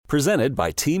Presented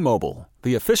by T-Mobile,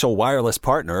 the official wireless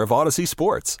partner of Odyssey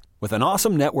Sports. With an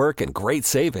awesome network and great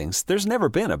savings, there's never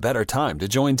been a better time to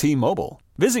join T-Mobile.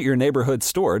 Visit your neighborhood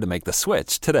store to make the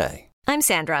switch today. I'm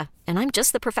Sandra, and I'm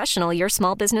just the professional your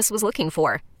small business was looking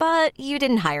for. But you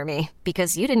didn't hire me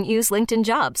because you didn't use LinkedIn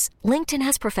Jobs. LinkedIn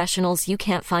has professionals you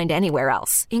can't find anywhere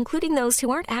else, including those who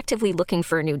aren't actively looking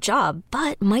for a new job,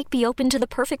 but might be open to the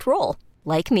perfect role,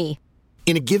 like me.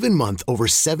 In a given month, over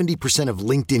 70% of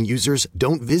LinkedIn users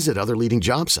don't visit other leading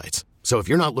job sites. So if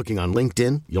you're not looking on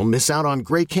LinkedIn, you'll miss out on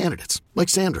great candidates like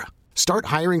Sandra. Start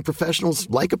hiring professionals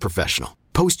like a professional.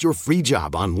 Post your free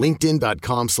job on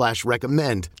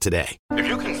linkedin.com/recommend today. If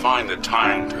you can find the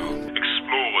time to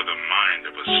explore the mind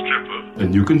of a stripper,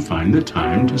 then you can find the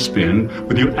time to spend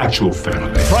with your actual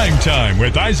family. Prime Time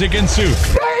with Isaac and Suk.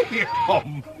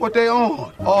 Damn! What they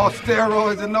on? All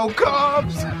steroids and no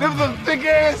carbs? Them some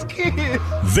thick-ass kids.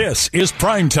 This is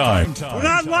Prime Time. We're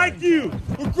not like you.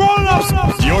 We're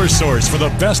grown-ups. Your source for the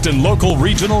best in local,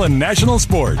 regional, and national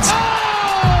sports.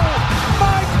 Oh,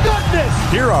 my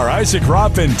goodness. Here are Isaac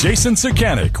Ropp and Jason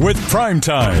Sakanik with Prime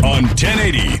Time on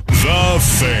 1080 The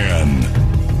Fan.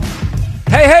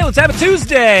 Hey, let's have a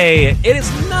Tuesday. It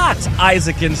is not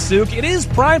Isaac and Suk. It is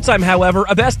primetime, however,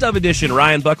 a best of edition.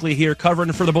 Ryan Buckley here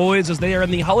covering for the boys as they are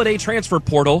in the holiday transfer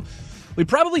portal. We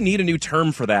probably need a new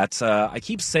term for that. I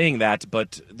keep saying that,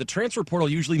 but the transfer portal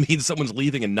usually means someone's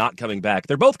leaving and not coming back.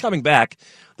 They're both coming back.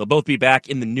 They'll both be back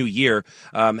in the new year.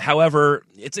 However,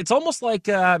 it's almost like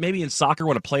maybe in soccer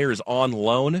when a player is on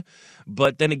loan,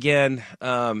 but then again,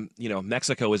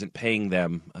 Mexico isn't paying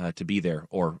them to be there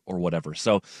or whatever.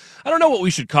 So I don't know what we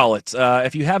should call it.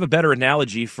 If you have a better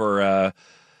analogy for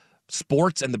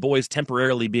sports and the boys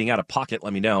temporarily being out of pocket,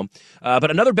 let me know. But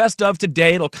another best of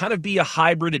today. It'll kind of be a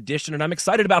hybrid edition, and I'm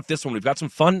excited about this one. We've got some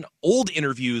fun old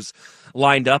interviews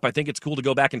lined up. I think it's cool to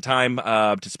go back in time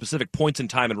to specific points in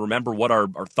time and remember what our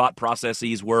thought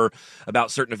processes were about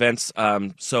certain events.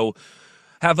 So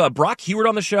have Brock Heward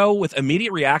on the show with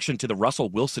immediate reaction to the Russell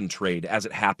Wilson trade as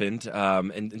it happened,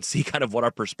 and see kind of what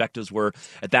our perspectives were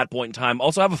at that point in time.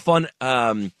 Also have a fun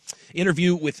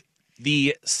interview with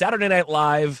the Saturday Night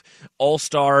Live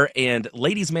All-Star and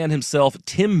ladies' man himself,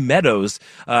 Tim Meadows,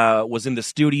 was in the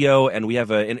studio, and we have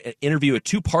an interview, a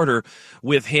two-parter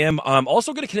with him. I'm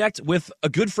also going to connect with a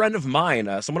good friend of mine,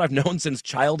 someone I've known since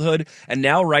childhood and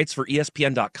now writes for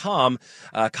ESPN.com,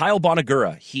 Kyle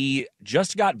Bonagura. He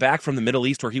just got back from the Middle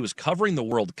East where he was covering the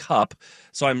World Cup,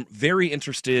 so I'm very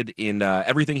interested in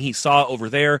everything he saw over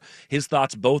there, his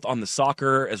thoughts both on the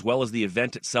soccer as well as the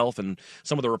event itself and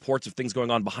some of the reports of things going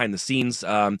on behind the scenes.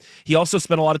 He also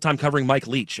spent a lot of time covering Mike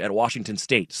Leach at Washington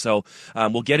State, so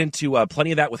we'll get into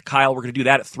plenty of that with Kyle. We're going to do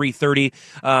that at 3:30.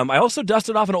 I also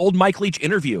dusted off an old Mike Leach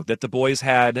interview that the boys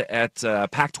had at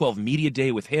Pac-12 Media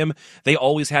Day with him. They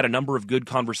always had a number of good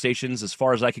conversations. As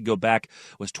far as I could go back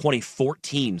was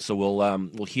 2014, so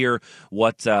we'll hear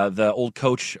what the old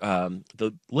coach,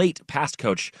 the late past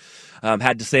coach,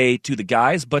 had to say to the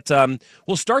guys. But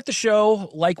we'll start the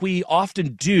show like we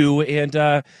often do,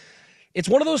 and it's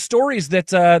one of those stories that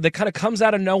kind of comes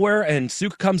out of nowhere, and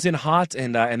Suk comes in hot,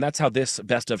 and that's how this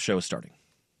best of show is starting.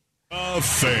 A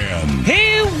Fan.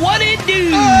 Hey, what it do?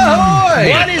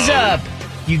 Ahoy! What is up,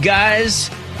 you guys,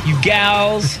 you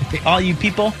gals, all you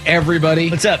people? Everybody.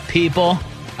 What's up, people?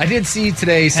 I did see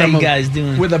today How you guys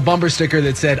doing? with a bumper sticker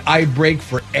that said, "I break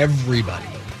for everybody."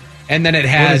 And then it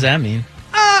had... What does that mean?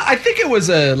 I think it was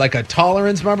a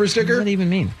tolerance bumper What sticker. does that even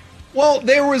mean? Well,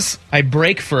 there was... I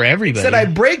break for everybody. Said, "I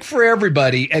break for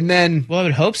everybody," and then... Well, I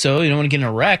would hope so. You don't want to get in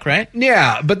a wreck, right?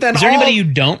 Yeah, but then Is there anybody you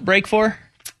don't break for?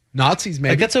 Nazis,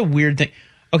 maybe. Like, that's a weird thing.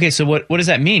 Okay, so what does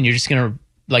that mean? You're just going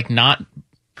to, not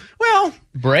Well,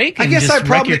 break I and guess just I wreck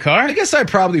probably... your car? I guess I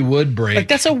probably would break. Like,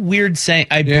 that's a weird saying.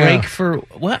 I Yeah. break for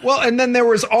what? Well, and then there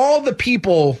was all the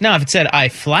people... Now, if it said, I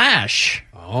flash,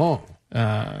 Oh.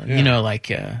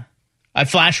 I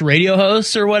flash radio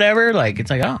hosts or whatever, like, it's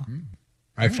like, oh.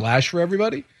 I flash for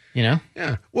everybody? Yeah.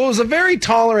 Well, it was a very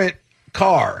tolerant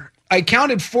car. I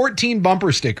counted 14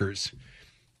 bumper stickers.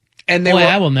 And they Boy, were...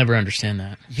 I will never understand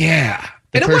that. Yeah.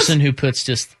 The And it person who puts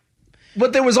just...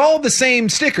 But there was all the same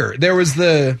sticker. There was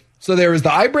the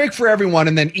I break for everyone,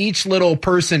 and then each little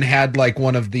person had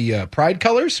one of the pride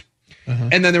colors.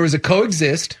 And then there was a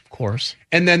coexist. Of course.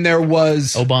 And then there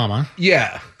was... Obama.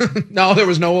 Yeah. No, there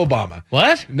was no Obama.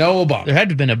 What? No Obama. There had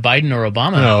to have been a Biden or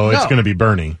Obama. No, it's going to be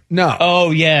Bernie. No.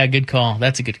 Oh, yeah, good call.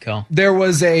 That's a good call. There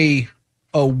was a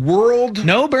world...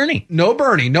 No Bernie. No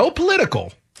Bernie. No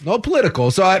political. No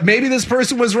political. So maybe this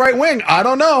person was right wing. I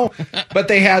don't know. But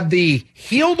they had the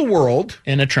heal the world.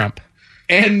 And a Trump.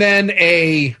 And then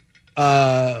a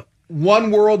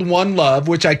One World, One Love,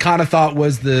 which I kind of thought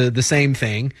was the same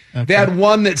thing. Okay. They had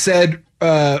one that said,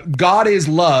 God is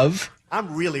love.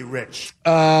 I'm really rich.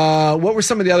 What were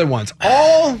some of the other ones?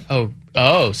 All.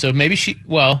 So maybe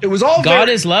it was all God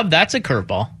is love. That's a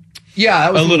curveball. Yeah,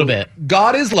 that was a little bit.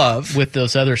 God is love. With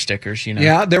those other stickers,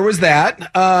 Yeah, there was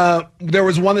that. There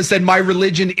was one that said, my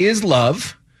religion is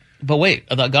love. But wait,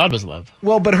 I thought God was love.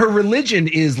 Well, but her religion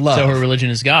is love. So her religion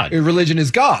is God. Her religion is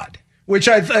God. Which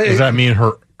does that mean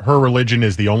her religion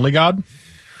is the only God?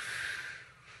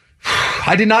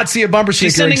 I did not see a bumper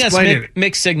sticker. She's sending us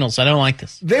mixed signals. I don't like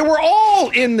this. They were all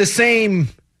in the same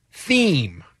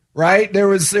theme, right? There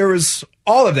was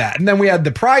all of that. And then we had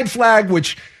the pride flag,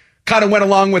 which kind of went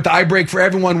along with the I Break for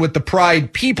Everyone with the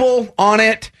pride people on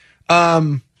it.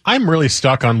 I'm really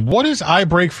stuck on what does I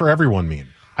Break for Everyone mean?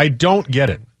 I don't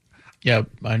get it. Yeah,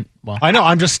 I know.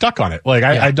 I'm just stuck on it. Like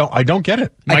I don't get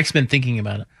it. Mike's been thinking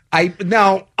about it.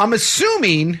 Now I'm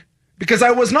assuming, because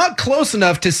I was not close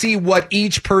enough to see what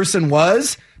each person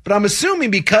was, but I'm assuming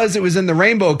because it was in the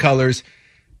rainbow colors,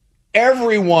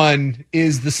 everyone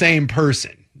is the same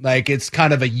person. Like it's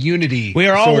kind of a unity. We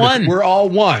are all one. We're all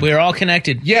one. We are all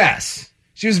connected. Yes.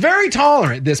 She was very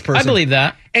tolerant, this person. I believe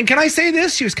that. And can I say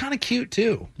this? She was kind of cute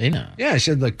too. They know. Yeah,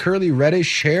 she had the curly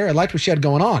reddish hair. I liked what she had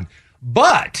going on.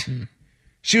 But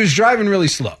she was driving really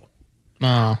slow.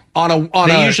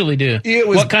 They usually do.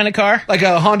 What kind of car? Like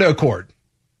a Honda Accord.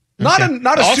 An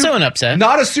upset.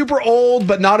 Not a super old,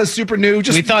 but not a super new.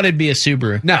 We thought it'd be a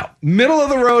Subaru. No, middle of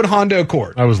the road Honda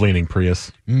Accord. I was leaning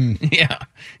Prius. Yeah,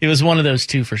 it was one of those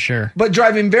two for sure. But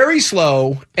driving very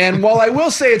slow. And while I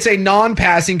will say it's a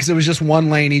non-passing because it was just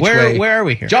one lane each way. Where are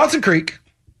we here? Johnson Creek.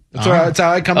 That's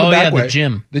how I come the back way.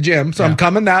 The gym. So I'm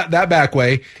coming that back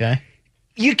way. Okay.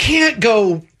 You can't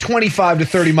go 25 to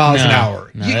 30 miles an hour.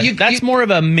 That's more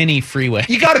of a mini freeway.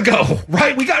 You got to go,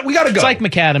 right? We got to go. It's like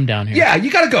McAdam down here. Yeah,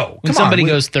 you got to go. When somebody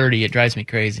goes 30, it drives me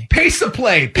crazy. Pace of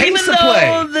play. Even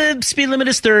though the speed limit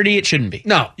is 30, it shouldn't be.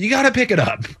 No, you got to pick it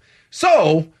up.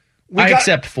 So I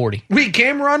accept 40. We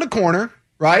came around the corner,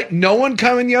 right? No one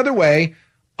coming the other way.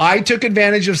 I took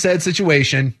advantage of said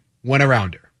situation, went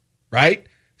around her, right?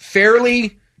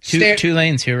 Fairly. Two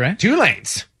lanes here, right? 2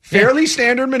 lanes. Fairly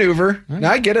standard maneuver.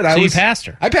 Now I get it. You passed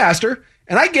her. I passed her.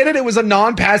 And I get it. It was a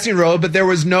non-passing road, but it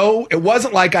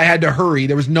wasn't like I had to hurry.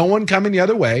 There was no one coming the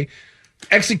other way.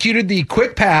 Executed the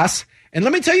quick pass. And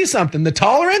let me tell you something. The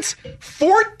tolerance,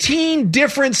 14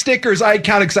 different stickers I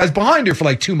counted because I was behind her for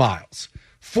like 2 miles.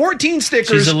 14 stickers.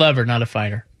 She's a lover, not a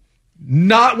fighter.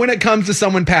 Not when it comes to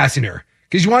someone passing her.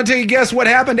 Because you want to take a guess what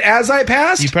happened as I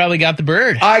passed? You probably got the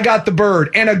bird. I got the bird,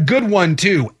 and a good one,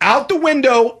 too. Out the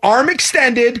window, arm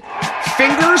extended,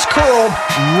 fingers curled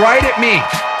right at me.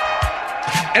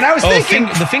 And I was thinking...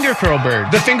 the finger curl bird.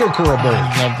 The finger curl bird.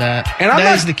 I love that. And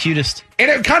that is the cutest.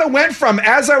 And it kind of went from,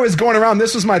 as I was going around,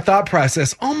 this was my thought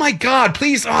process. Oh, my God,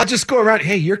 please, I'll just go around.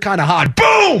 Hey, you're kind of hot.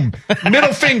 Boom!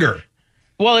 Middle finger.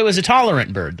 Well, it was a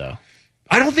tolerant bird, though.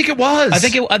 I don't think it was. I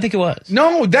think it was.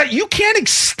 No, that you can't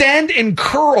extend and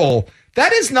curl.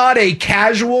 That is not a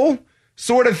casual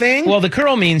sort of thing. Well, the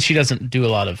curl means she doesn't do a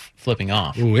lot of flipping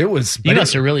off. Ooh, it was. You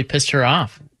must have really pissed her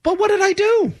off. But what did I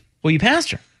do? Well, you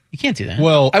passed her. You can't do that.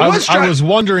 Well, I was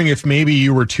wondering if maybe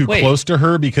you were too close to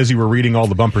her because you were reading all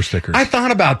the bumper stickers. I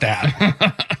thought about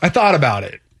that. I thought about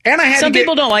it. And I had Some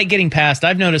people don't like getting passed.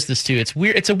 I've noticed this too. It's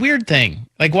weird. It's a weird thing.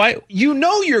 Like, why? You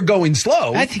know you're going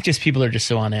slow. I think just people are just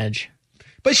so on edge.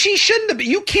 But she shouldn't have.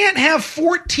 You can't have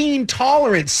 14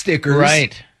 tolerance stickers.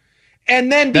 Right.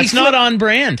 And then That's not on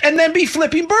brand. And then be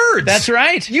flipping birds. That's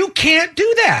right. You can't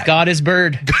do that. God is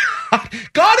bird.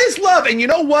 God is love. And you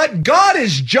know what? God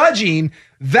is judging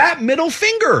that middle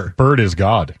finger. Bird is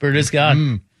God. Bird is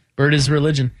God. Bird is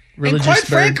religion. Religious and quite bird.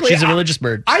 frankly, She's a religious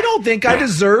bird. I don't think I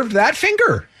deserved that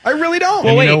finger. I really don't.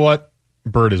 Well, you know what?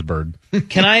 Bird is bird.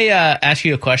 Can I ask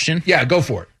you a question? Yeah, go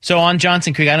for it. So on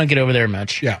Johnson Creek, I don't get over there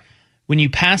much. Yeah. When you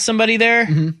pass somebody there,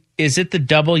 is it the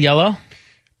double yellow?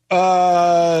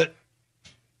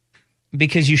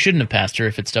 Because you shouldn't have passed her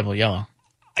if it's double yellow.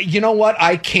 You know what?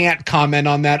 I can't comment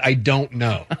on that. I don't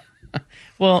know.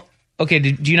 Well, okay.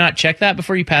 Do you not check that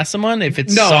before you pass someone? If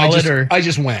it's solid I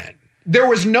just went. There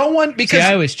was no one because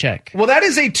I always check. Well, that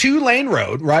is a 2-lane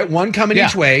road, right? One coming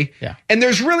each way. Yeah. And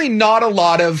there's really not a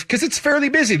lot of because it's fairly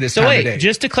busy this time of day.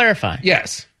 Just to clarify.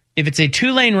 Yes. If it's a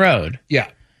 2-lane road,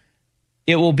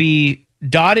 it will be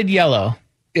dotted yellow.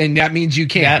 And that means you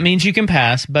can't. That means you can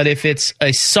pass. But if it's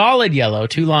a solid yellow,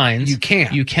 2 lines, you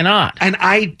can't. You cannot. And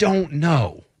I don't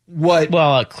know what.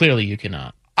 Well, clearly you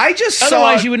cannot. I just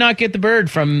Otherwise, you would not get the bird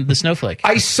from the snowflake.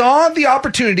 I saw the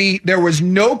opportunity. There was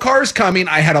no cars coming.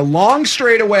 I had a long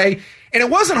straightaway, and it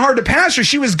wasn't hard to pass her.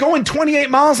 She was going 28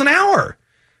 miles an hour.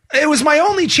 It was my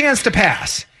only chance to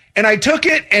pass. And I took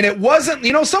it, and it wasn't,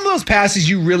 some of those passes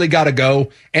you really got to go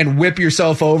and whip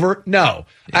yourself over. No.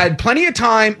 Yeah. I had plenty of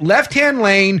time, left-hand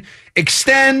lane,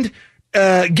 extend,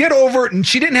 get over it, and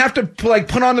she didn't have to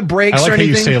put on the brakes or anything. I like how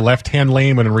you say left-hand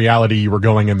lane when in reality you were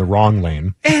going in the wrong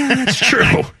lane. That's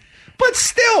true. But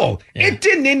still, it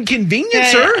didn't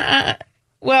inconvenience her.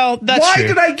 Well, that's Why true.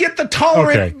 did I get the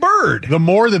tolerant bird? The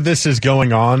more that this is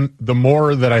going on, the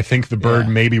more that I think the bird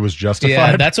maybe was justified.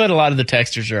 Yeah, that's what a lot of the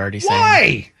texters are already saying.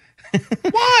 Why?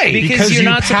 Why? Because you're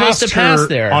not supposed to pass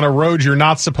there. On a road you're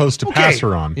not supposed to pass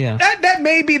her on. Yeah. That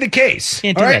may be the case.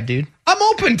 Can't do that, dude. I'm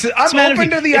open to the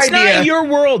idea. It's not your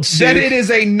world, Sue. That it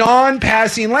is a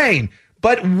non-passing lane.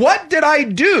 But what did I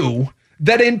do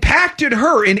that impacted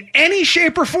her in any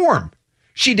shape or form?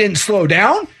 She didn't slow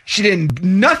down. She didn't,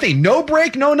 nothing. No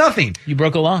brake, no nothing. You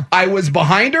broke a law. I was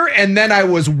behind her, and then I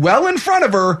was well in front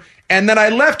of her, and then I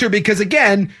left her because,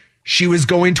 again, she was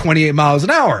going 28 miles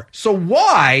an hour. So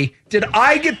why did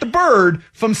I get the bird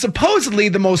from supposedly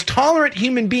the most tolerant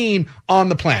human being on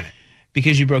the planet?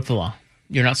 Because you broke the law.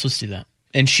 You're not supposed to do that.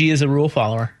 And she is a rule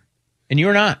follower. And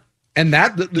you're not. And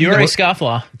you're a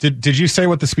scofflaw. Did you say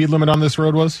what the speed limit on this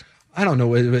road was? I don't know.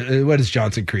 What is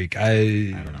Johnson Creek?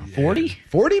 I don't know. 40?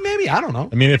 40 maybe? I don't know.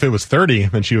 I mean, if it was 30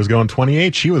 and she was going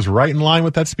 28, she was right in line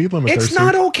with that speed limit. It's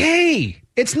not okay.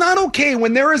 It's not okay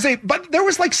when there was but there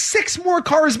was 6 more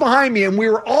cars behind me, and we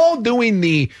were all doing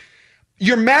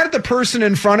you're mad at the person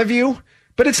in front of you,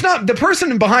 but it's not, the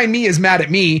person behind me is mad at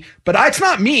me, but it's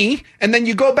not me. And then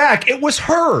you go back, it was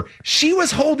her. She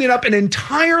was holding up an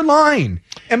entire line.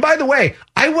 And by the way,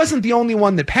 I wasn't the only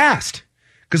one that passed.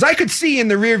 Because I could see in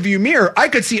the rearview mirror, I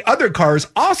could see other cars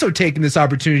also taking this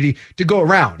opportunity to go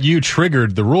around. You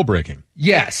triggered the rule breaking.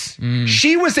 Yes.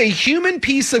 She was a human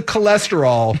piece of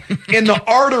cholesterol in the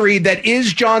artery that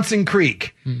is Johnson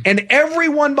Creek. And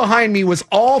everyone behind me was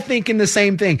all thinking the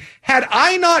same thing. Had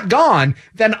I not gone,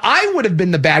 then I would have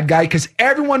been the bad guy because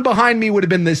everyone behind me would have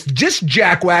been this just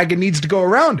jackwagon needs to go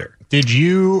around her. Did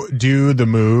you do the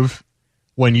move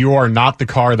when you are not the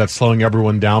car that's slowing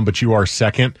everyone down, but you are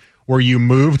second, where you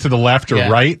move to the left or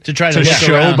right to try to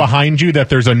show around behind you that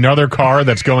there's another car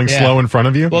that's going slow in front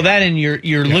of you? Well, that and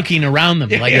you're looking around them.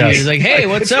 Like, Yes. you're like, hey,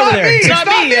 what's It's over not there? me. It's not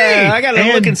me. I got to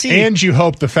look and see. And you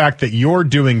hope the fact that you're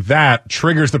doing that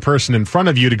triggers the person in front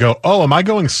of you to go, oh, am I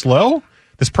going slow?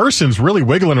 This person's really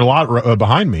wiggling a lot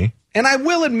behind me. And I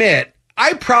will admit,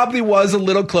 I probably was a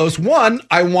little close. 1,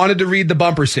 I wanted to read the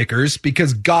bumper stickers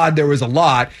because, God, there was a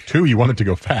lot. 2, you wanted to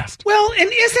go fast. Well,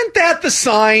 and isn't that the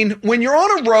sign when you're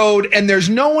on a road and there's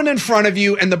no one in front of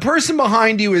you and the person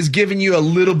behind you is giving you a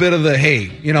little bit of the, hey,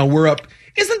 we're up.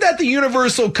 Isn't that the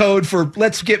universal code for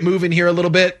let's get moving here a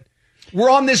little bit?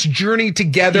 We're on this journey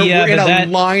together. Yeah, we're in but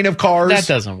a line of cars. That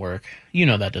doesn't work.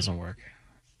 That doesn't work.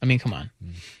 I mean, come on.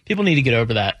 People need to get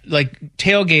over that. Like,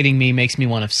 tailgating me makes me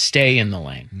want to stay in the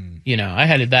lane. I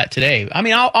had that today. I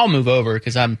mean, I'll move over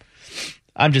because I'm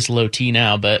just low T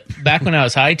now. But back when I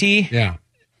was high T,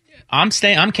 I'm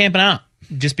camping out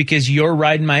just because you're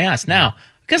riding my ass. Now,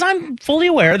 because I'm fully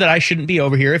aware that I shouldn't be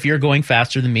over here. If you're going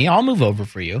faster than me, I'll move over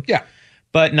for you. Yeah.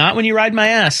 But not when you ride my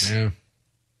ass. Yeah.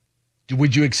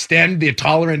 Would you extend the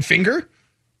tolerant finger?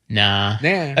 Nah.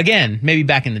 Again, maybe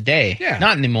back in the day. Yeah.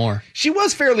 Not anymore. She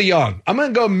was fairly young. I'm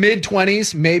going to go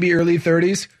mid-20s, maybe early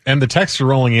 30s. And the texts are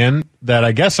rolling in that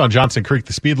I guess on Johnson Creek,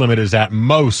 the speed limit is at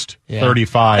most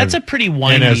 35. That's a pretty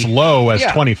windy. And as low as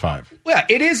 25. Yeah,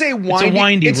 it is a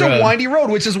windy road. a windy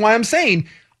road, which is why I'm saying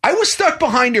I was stuck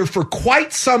behind her for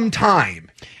quite some time.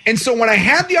 And so when I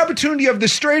had the opportunity of the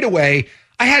straightaway,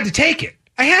 I had to take it.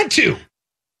 I had to.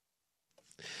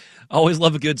 Always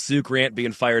love a good Suk rant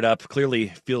being fired up. Clearly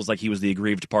feels like he was the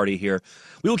aggrieved party here.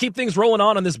 We will keep things rolling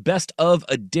on this best of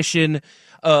edition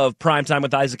of Primetime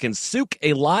with Isaac and Suk.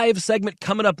 A live segment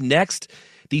coming up next.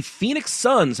 The Phoenix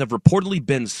Suns have reportedly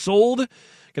been sold.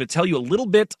 Going to tell you a little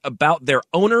bit about their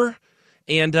owner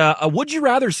and a would you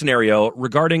rather scenario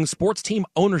regarding sports team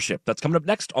ownership. That's coming up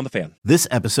next on The Fan. This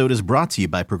episode is brought to you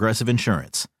by Progressive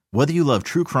Insurance. Whether you love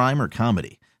true crime or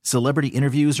comedy, celebrity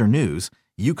interviews or news,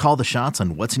 you call the shots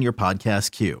on what's in your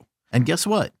podcast queue. And guess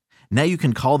what? Now you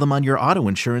can call them on your auto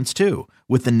insurance too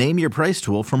with the Name Your Price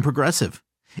tool from Progressive.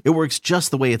 It works just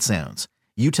the way it sounds.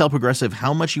 You tell Progressive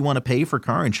how much you want to pay for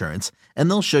car insurance, and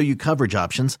they'll show you coverage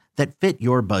options that fit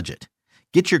your budget.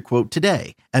 Get your quote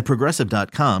today at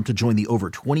Progressive.com to join the over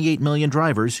 28 million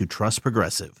drivers who trust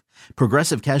Progressive.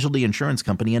 Progressive Casualty Insurance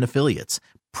Company and Affiliates.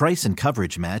 Price and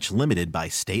coverage match limited by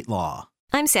state law.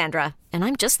 I'm Sandra, and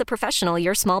I'm just the professional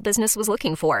your small business was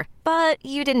looking for. But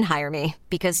you didn't hire me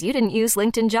because you didn't use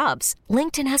LinkedIn Jobs.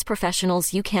 LinkedIn has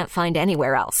professionals you can't find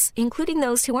anywhere else, including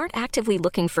those who aren't actively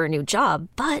looking for a new job,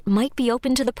 but might be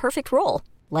open to the perfect role,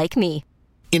 like me.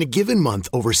 In a given month,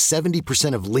 over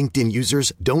 70% of LinkedIn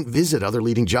users don't visit other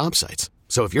leading job sites.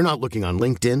 So if you're not looking on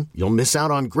LinkedIn, you'll miss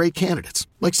out on great candidates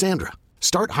like Sandra.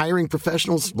 Start hiring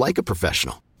professionals like a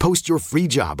professional. Post your free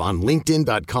job on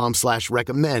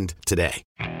linkedin.com/recommend today.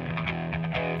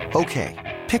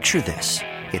 Okay, picture this.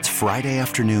 It's Friday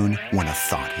afternoon when a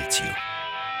thought hits you.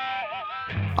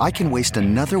 I can waste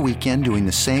another weekend doing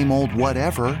the same old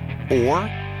whatever, or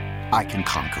I can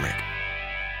conquer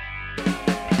it.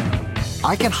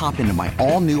 I can hop into my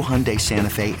all-new Hyundai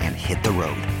Santa Fe and hit the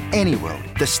road. Any road.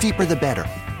 The steeper, the better.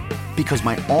 Because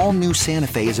my all-new Santa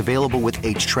Fe is available with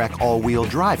H-Track all-wheel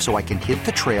drive, so I can hit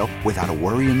the trail without a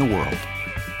worry in the world.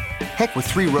 Heck, with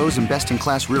 3 rows and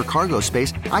best-in-class rear cargo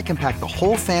space, I can pack the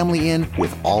whole family in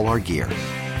with all our gear.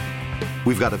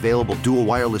 We've got available dual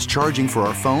wireless charging for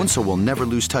our phones, so we'll never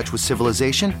lose touch with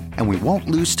civilization, and we won't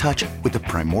lose touch with the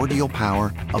primordial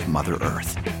power of Mother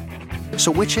Earth.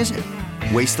 So which is it?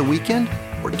 Waste the weekend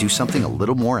or do something a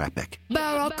little more epic?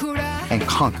 And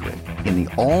conquer it in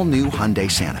the all-new Hyundai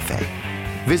Santa Fe.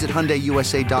 Visit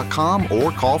HyundaiUSA.com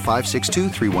or call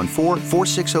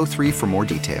 562-314-4603 for more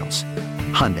details.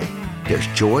 Hyundai, there's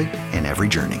joy in every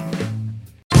journey.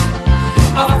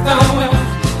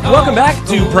 Welcome back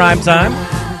to Primetime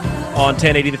on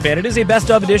 1080 The Fan. It is a best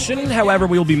of edition. However,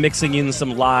 we will be mixing in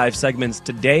some live segments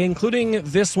today, including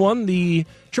this one, the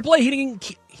AAA heating...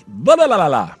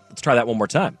 Let's try that one more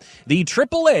time. The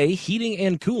AAA heating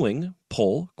and cooling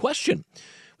poll question.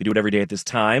 We do it every day at this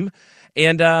time.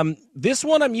 And this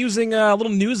one I'm using a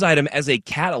little news item as a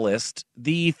catalyst.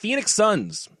 The Phoenix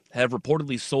Suns have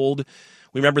reportedly sold.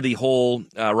 We remember the whole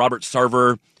Robert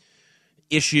Sarver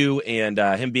issue and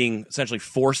him being essentially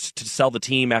forced to sell the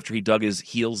team after he dug his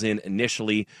heels in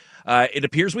initially. It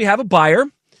appears we have a buyer.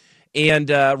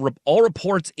 And all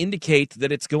reports indicate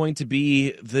that it's going to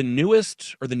be the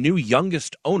newest or the new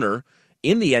youngest owner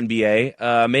in the NBA,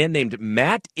 a man named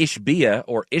Matt Ishbia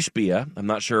or Ishbia. I'm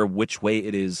not sure which way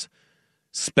it is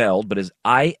spelled, but it's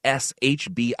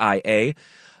Ishbia.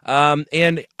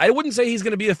 And I wouldn't say he's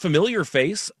going to be a familiar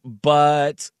face,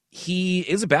 but he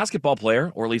is a basketball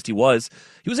player, or at least he was.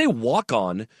 He was a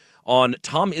walk-on on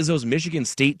Tom Izzo's Michigan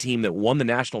State team that won the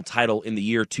national title in the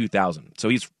year 2000. So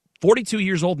he's 42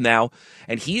 years old now,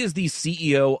 and he is the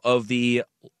CEO of the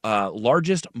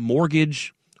largest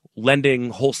mortgage lending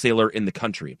wholesaler in the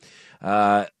country.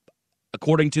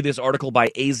 According to this article by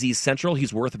AZ Central,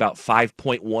 he's worth about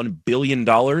 $5.1 billion,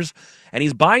 and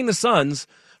he's buying the Suns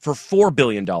for $4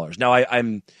 billion. Now,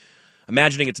 I'm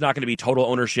imagining it's not going to be total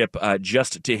ownership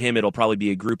just to him. It'll probably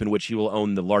be a group in which he will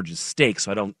own the largest stake,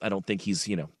 so I don't think he's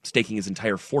staking his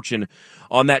entire fortune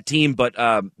on that team. But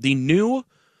the new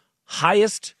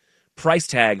highest price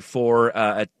tag for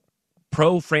a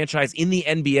pro franchise in the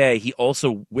NBA, he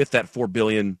also, with that $4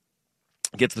 billion,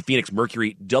 gets the Phoenix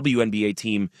Mercury WNBA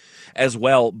team as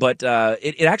well. But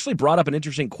it actually brought up an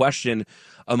interesting question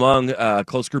among a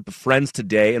close group of friends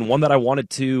today, and one that I wanted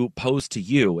to pose to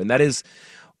you, and that is,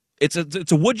 it's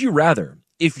a would you rather.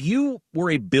 If you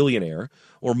were a billionaire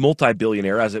or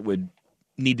multi-billionaire, as it would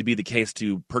need to be the case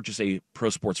to purchase a pro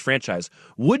sports franchise,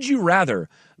 would you rather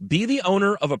be the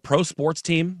owner of a pro sports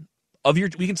team of your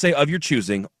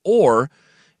choosing, or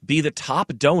be the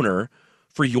top donor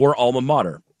for your alma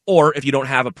mater, or if you don't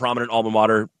have a prominent alma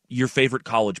mater, your favorite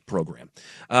college program?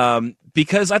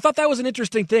 Because I thought that was an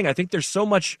interesting thing. I think there's so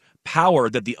much power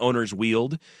that the owners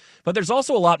wield, but there's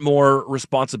also a lot more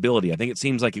responsibility. I think it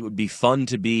seems like it would be fun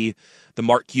to be the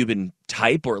Mark Cuban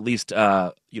type, or at least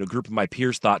a group of my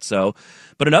peers thought so.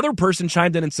 But another person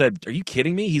chimed in and said, "Are you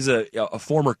kidding me? He's a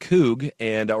former Coug,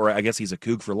 or I guess he's a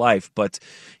Coug for life." But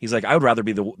he's like, "I would rather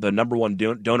be the number one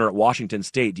donor at Washington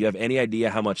State. Do you have any idea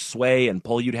how much sway and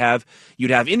pull you'd have?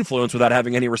 You'd have influence without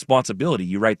having any responsibility.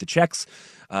 You write the checks."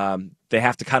 They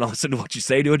have to kind of listen to what you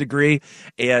say to a degree,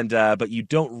 and but you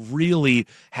don't really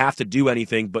have to do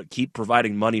anything but keep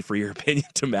providing money for your opinion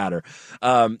to matter.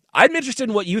 I'm interested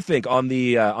in what you think on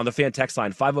the fan text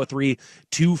line,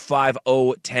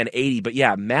 503-250-1080. But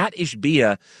yeah, Matt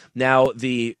Ishbia, now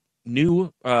the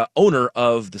new owner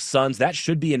of the Suns. That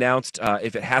should be announced,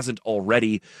 if it hasn't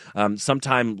already,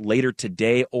 sometime later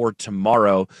today or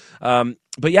tomorrow.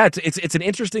 But yeah, it's an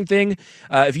interesting thing.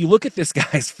 If you look at this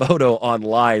guy's photo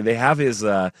online, they have his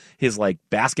like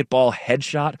basketball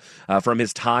headshot from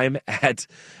his time at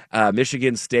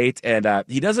Michigan State, and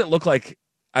he doesn't look like.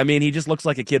 I mean, he just looks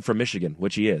like a kid from Michigan,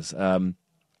 which he is.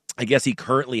 I guess he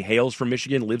currently hails from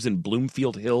Michigan, lives in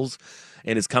Bloomfield Hills,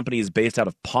 and his company is based out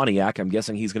of Pontiac. I'm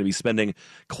guessing he's going to be spending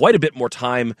quite a bit more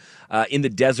time in the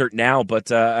desert now, but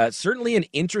certainly an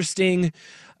interesting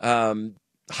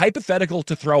hypothetical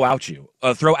to throw out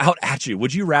at you.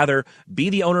 Would you rather be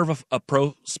the owner of a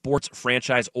pro sports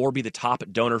franchise or be the top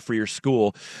donor for your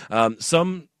school?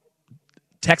 Some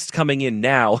text coming in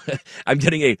now. I'm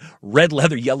getting a red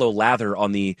leather, yellow lather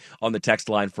on the text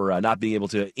line for not being able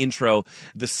to intro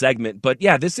the segment. But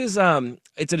yeah, this is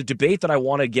it's a debate that I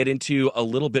want to get into a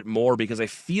little bit more because I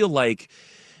feel like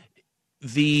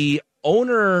the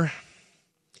owner,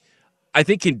 I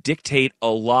think, can dictate a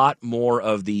lot more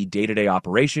of the day-to-day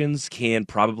operations, can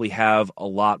probably have a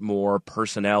lot more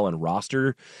personnel and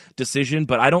roster decision,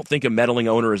 but I don't think a meddling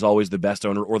owner is always the best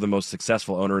owner or the most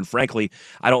successful owner, and frankly,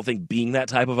 I don't think being that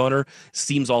type of owner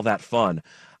seems all that fun.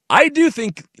 I do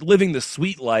think living the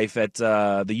sweet life at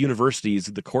the universities,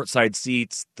 the courtside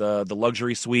seats, the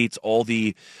luxury suites, all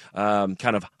the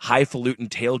kind of highfalutin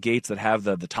tailgates that have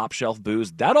the top shelf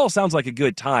booze, that all sounds like a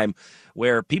good time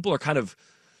where people are kind of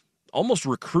almost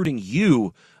recruiting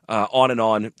you on and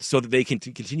on so that they can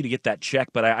continue to get that check.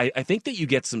 But I think that you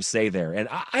get some say there. And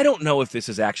I don't know if this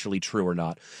is actually true or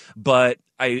not, but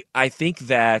I think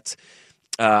that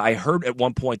I heard at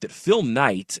one point that Phil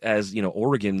Knight, as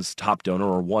Oregon's top donor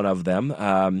or one of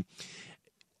them,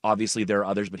 obviously there are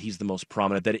others, but he's the most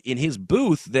prominent, that in his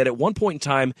booth, that at one point in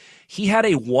time, he had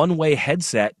a one-way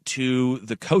headset to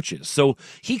the coaches. So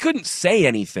he couldn't say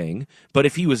anything, but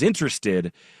if he was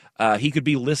interested, he could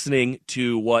be listening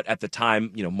to what, at the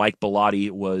time, Mike Bellotti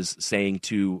was saying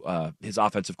to his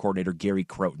offensive coordinator, Gary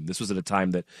Croton. This was at a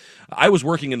time that I was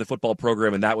working in the football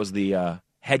program, and that was the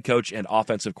head coach and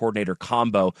offensive coordinator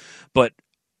combo. But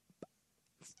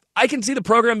I can see the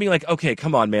program being like, okay,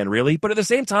 come on, man, really? But at the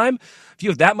same time, if you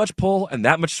have that much pull and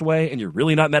that much sway and you're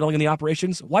really not meddling in the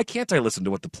operations, why can't I listen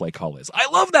to what the play call is? I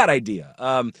love that idea.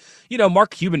 Mark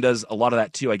Cuban does a lot of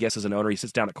that too, I guess, as an owner. He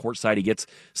sits down at courtside. He gets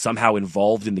somehow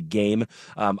involved in the game.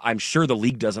 I'm sure the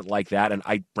league doesn't like that, and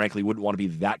I frankly wouldn't want to be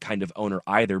that kind of owner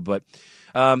either. But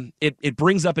it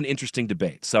brings up an interesting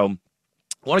debate. So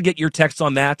I want to get your texts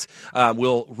on that.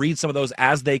 We'll read some of those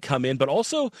as they come in, but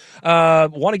also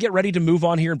want to get ready to move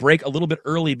on here and break a little bit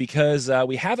early because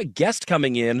we have a guest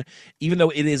coming in, even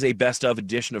though it is a best-of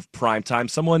edition of Primetime,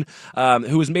 someone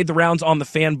who has made the rounds on The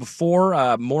Fan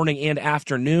before, morning and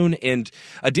afternoon, and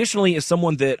additionally is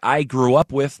someone that I grew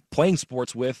up with, playing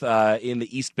sports with in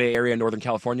the East Bay area, Northern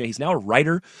California. He's now a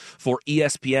writer for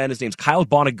ESPN. His name's Kyle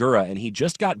Bonagura, and he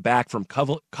just got back from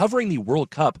covering the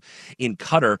World Cup in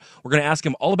Qatar. We're going to ask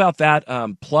him all about that,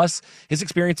 plus his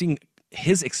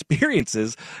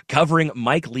experiences covering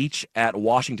Mike Leach at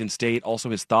Washington State, also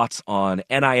his thoughts on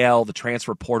NIL, the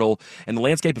transfer portal, and the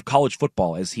landscape of college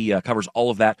football as he covers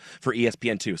all of that for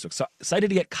ESPN2. So excited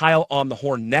to get Kyle on the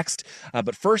horn next,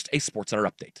 but first, a SportsCenter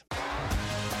update.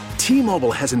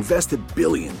 T-Mobile has invested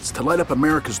billions to light up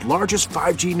America's largest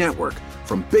 5G network,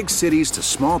 from big cities to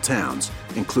small towns,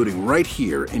 including right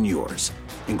here in yours.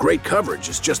 And great coverage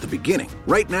is just the beginning.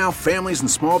 Right now, families and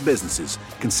small businesses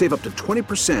can save up to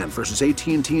 20% versus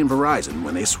AT&T and Verizon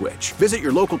when they switch. Visit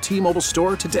your local T-Mobile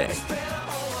store today.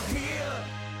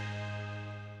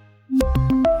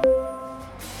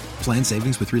 Plan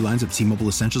savings with 3 lines of T-Mobile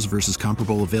Essentials versus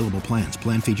comparable available plans.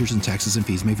 Plan features and taxes and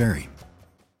fees may vary.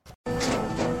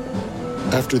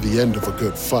 After the end of a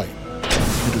good fight,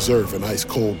 you deserve an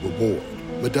ice-cold reward.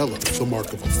 Modelo, the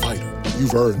mark of a fighter.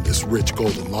 You've earned this rich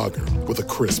golden lager with a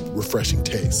crisp, refreshing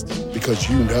taste. Because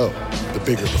you know, the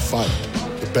bigger the fight,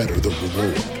 the better the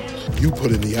reward. You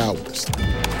put in the hours,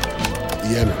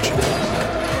 the energy,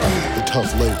 the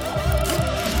tough labor.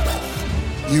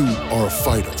 You are a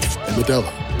fighter, and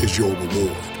Modelo is your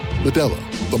reward.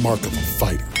 Modelo, the mark of a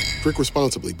fighter. Drink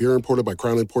responsibly. Beer imported by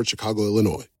Crown Imports, Chicago,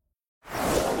 Illinois.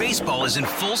 Baseball is in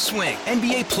full swing.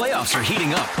 NBA playoffs are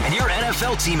heating up, and your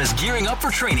NFL team is gearing up for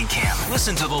training camp.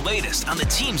 Listen to the latest on the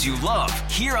teams you love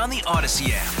here on the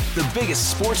Odyssey app. The biggest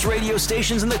sports radio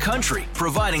stations in the country,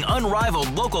 providing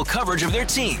unrivaled local coverage of their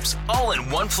teams, all in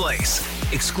one place.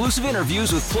 Exclusive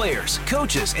interviews with players,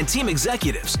 coaches, and team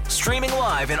executives, streaming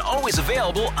live and always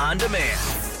available on demand.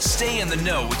 Stay in the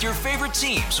know with your favorite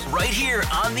teams right here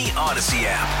on the Odyssey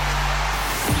app.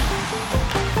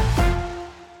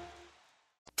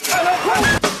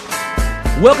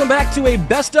 Welcome back to a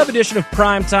best of edition of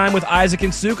Primetime with Isaac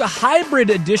and Suk, a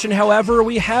hybrid edition. However,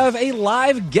 we have a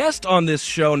live guest on this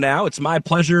show now. It's my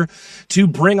pleasure to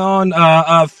bring on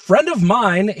a friend of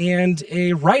mine and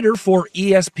a writer for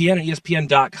ESPN and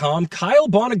ESPN.com, Kyle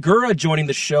Bonagura, joining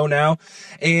the show now.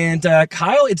 And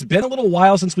Kyle, it's been a little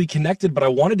while since we connected, but I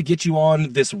wanted to get you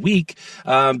on this week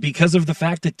because of the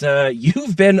fact that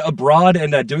you've been abroad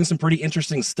and doing some pretty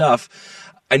interesting stuff.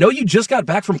 I know you just got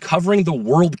back from covering the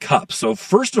World Cup. So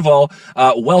first of all,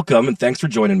 welcome and thanks for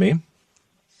joining me.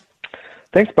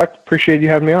 Thanks, Buck. Appreciate you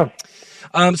having me on.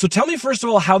 So tell me first of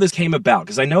all how this came about,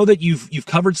 because I know that you've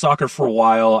covered soccer for a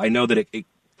while. I know that it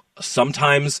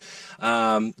sometimes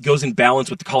goes in balance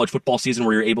with the college football season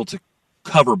where you're able to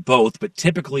cover both, but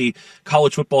typically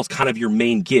college football is kind of your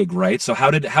main gig, right? So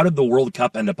how did the World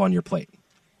Cup end up on your plate?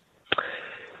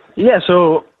 Yeah,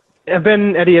 so I've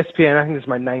been at ESPN. I think this is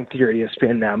my 9th year at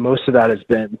ESPN now. Most of that has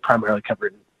been primarily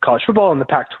covered college football in the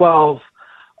Pac-12.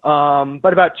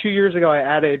 But about 2 years ago, I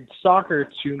added soccer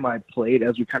to my plate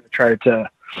as we kind of tried to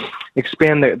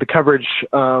expand the coverage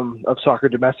of soccer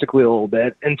domestically a little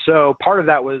bit. And so part of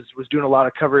that was doing a lot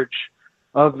of coverage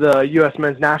of the U.S.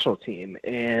 men's national team,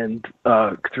 and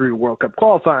through World Cup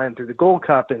qualifying, through the Gold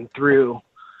Cup, and through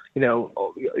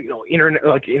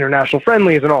international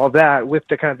friendlies and all of that, with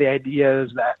the kind of the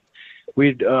ideas that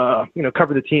we'd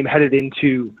cover the team headed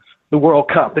into the World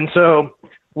Cup. And so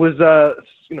was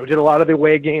did a lot of the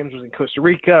away games. Was in Costa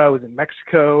Rica, was in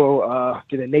Mexico,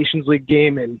 did a Nations League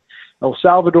game in El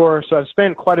Salvador. So I've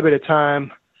spent quite a bit of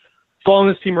time following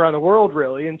this team around the world,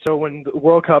 really. And so when the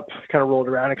World Cup kind of rolled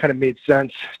around, it kind of made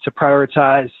sense to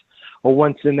prioritize a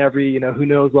once in every who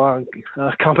knows long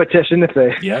competition if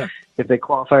they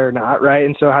qualify or not, right?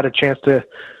 And so I had a chance to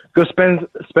go spend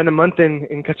a month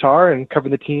in Qatar and cover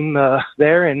the team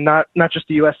there, and not just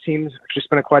the U.S. teams. Actually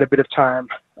spent quite a bit of time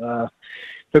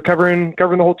covering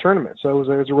the whole tournament. So it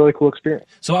was a really cool experience.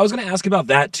 So I was going to ask about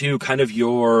that too, kind of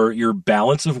your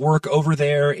balance of work over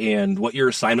there and what your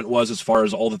assignment was as far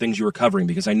as all the things you were covering,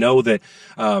 because I know that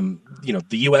the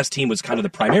U.S. team was kind of the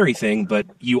primary thing, but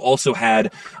you also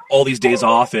had all these days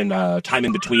off and time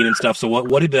in between and stuff. So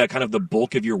what did kind of the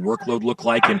bulk of your workload look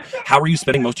like, and how were you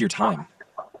spending most of your time?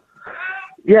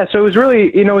 Yeah, so it was really,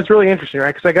 it's really interesting,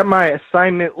 right? Because I got my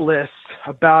assignment list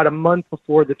about a month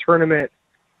before the tournament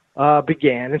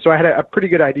began, and so I had a pretty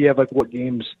good idea of what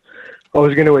games I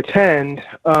was going to attend,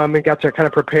 and got to kind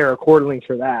of prepare accordingly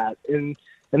for that. And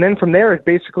then from there, it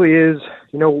basically is,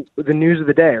 the news of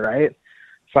the day, right?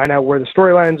 Find out where the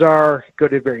storylines are, go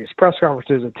to various press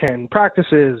conferences, attend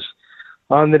practices.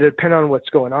 That depend on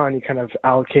what's going on, you kind of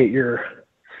allocate your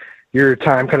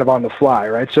time kind of on the fly,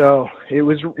 right? So it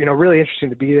was, really interesting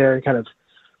to be there and kind of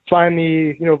find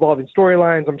the, evolving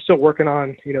storylines. I'm still working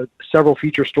on, several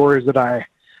feature stories that I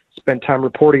spent time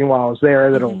reporting while I was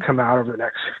there that'll come out over the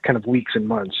next kind of weeks and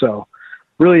months. So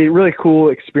really, really cool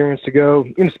experience to go,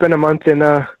 spend a month in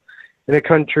a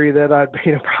country that I,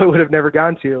 probably would have never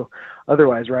gone to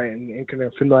otherwise, right? And kind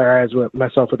of familiarize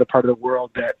myself with a part of the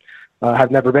world that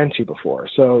I've never been to before.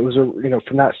 So it was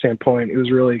from that standpoint, it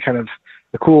was really kind of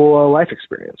a cool life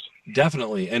experience.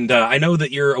 Definitely. And I know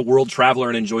that you're a world traveler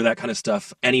and enjoy that kind of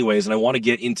stuff anyways. And I want to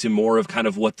get into more of kind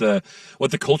of what the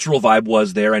cultural vibe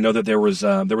was there. I know that there was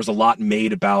a lot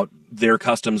made about their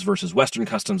customs versus Western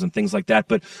customs and things like that.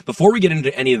 But before we get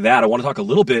into any of that, I want to talk a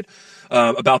little bit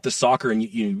about the soccer. And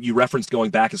you referenced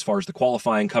going back as far as the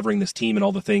qualifying, covering this team and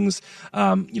all the things,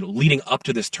 leading up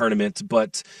to this tournament.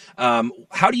 But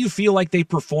how do you feel like they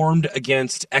performed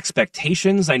against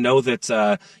expectations? I know that,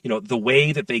 the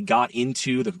way that they got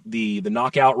into the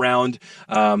knockout round,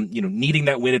 needing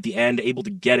that win at the end, able to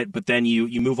get it, but then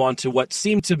you move on to what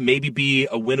seemed to maybe be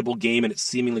a winnable game, and it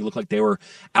seemingly looked like they were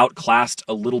outclassed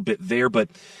a little bit there, but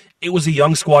it was a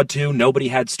young squad too. Nobody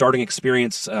had starting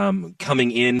experience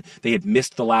coming in. They had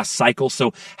missed the last cycle.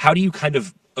 So how do you kind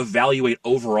of evaluate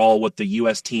overall what the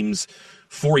U.S. team's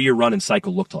 4-year run and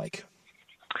cycle looked like?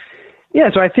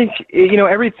 Yeah, so I think,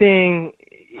 everything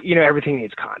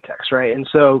needs context, right? And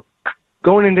so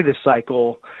going into this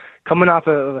cycle, coming off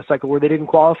of a cycle where they didn't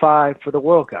qualify for the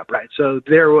World Cup, right? So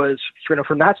there was,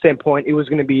 from that standpoint, it was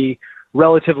going to be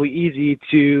relatively easy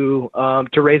to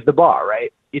raise the bar,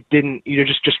 right? It didn't,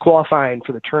 just qualifying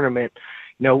for the tournament,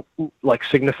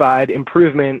 signified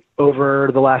improvement over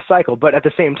the last cycle. But at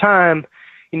the same time,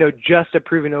 just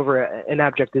improving over an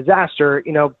abject disaster,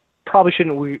 probably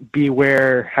shouldn't be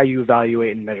how you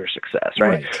evaluate and measure success,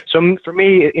 right? So for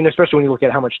me, especially when you look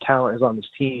at how much talent is on this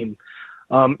team,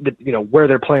 where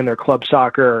they're playing their club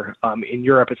soccer in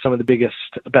Europe at some of the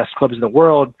best clubs in the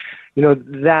world,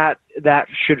 that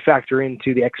should factor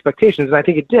into the expectations, and I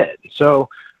think it did. So,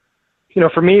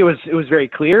 For me, it was very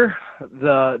clear.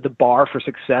 The bar for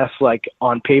success, like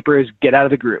on paper, is get out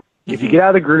of the group. Mm-hmm. If you get out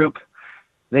of the group,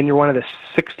 then you're one of the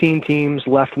 16 teams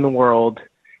left in the world,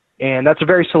 and that's a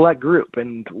very select group.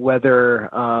 And whether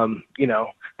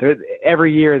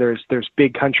every year there's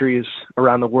big countries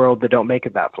around the world that don't make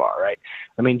it that far, right?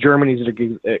 I mean, Germany's a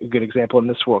good example in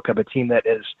this World Cup, a team that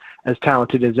is as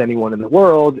talented as anyone in the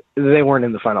world. They weren't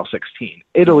in the final 16.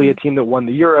 Italy, a team that won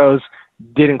the Euros,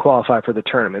 didn't qualify for the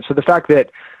tournament. So the fact that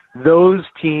those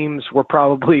teams were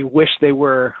probably wish they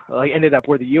were ended up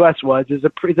where the U.S. was is a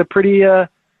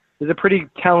pretty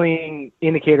telling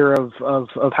indicator of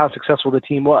how successful the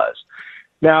team was.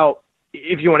 Now,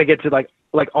 if you want to get to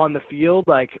like on the field,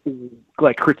 like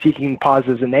critiquing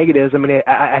positives and negatives, I mean,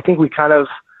 I think we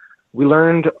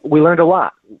learned a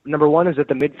lot. Number one is that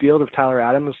the midfield of Tyler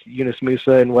Adams, Yunus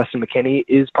Musah, and Weston McKennie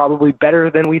is probably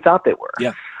better than we thought they were.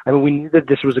 Yeah. I mean, we knew that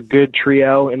this was a good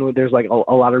trio, and there's like a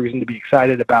lot of reason to be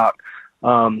excited about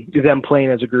them playing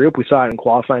as a group. We saw it in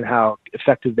qualifying how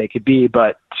effective they could be,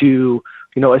 but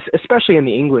especially in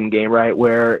the England game, right,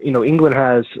 where England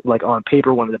has like on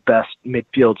paper one of the best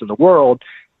midfields in the world.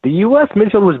 The U.S.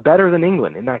 midfield was better than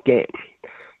England in that game.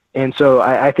 And so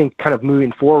I think kind of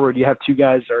moving forward, you have three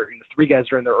guys that are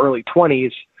in their early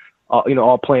 20s,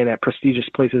 all playing at prestigious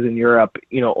places in Europe,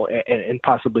 and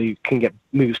possibly can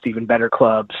move to even better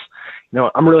clubs.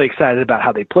 I'm really excited about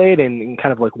how they played and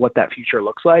kind of like what that future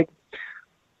looks like.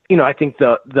 I think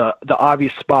the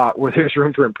obvious spot where there's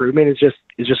room for improvement is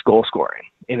just goal scoring.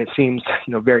 And it seems,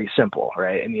 very simple,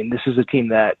 right? I mean, this is a team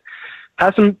that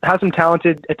has some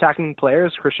talented attacking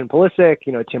players, Christian Pulisic,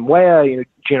 Tim Weah,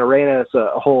 Gino Reyna. It's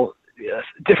a whole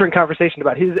different conversation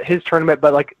about his tournament,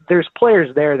 but like there's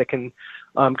players there that can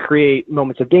create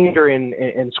moments of danger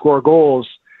and score goals.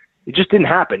 It just didn't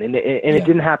happen, and it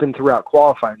didn't happen throughout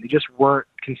qualifying. They just weren't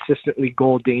consistently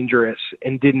goal dangerous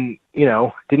and didn't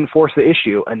force the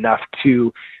issue enough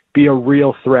to be a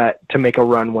real threat to make a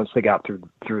run once they got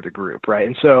through the group, right?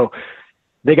 And so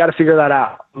they got to figure that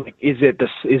out. Like, is it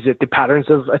the patterns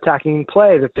of attacking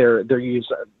play that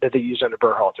they use under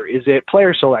Berhalter? Is it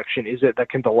player selection? Is it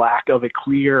the lack of a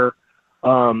clear,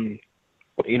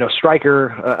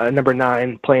 striker, number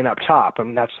 9 playing up top? I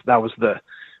mean, that was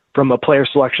from a player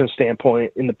selection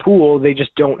standpoint in the pool, they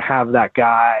just don't have that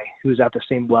guy who's at the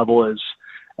same level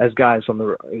as guys on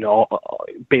the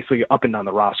basically up and down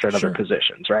the roster at other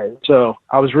positions, right? So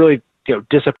I was really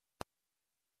disappointed.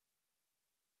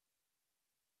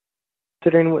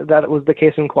 Considering that was the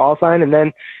case in qualifying. And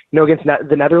then, against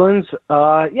the Netherlands,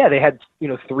 they had,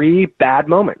 3 bad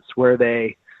moments where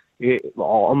they,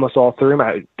 almost all 3 of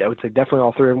them, I would say definitely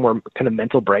all 3 of them were kind of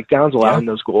mental breakdowns allowing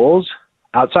those goals.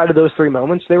 Outside of those 3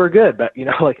 moments, they were good. But,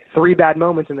 3 bad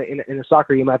moments in a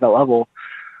soccer game at that level,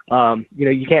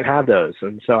 you can't have those.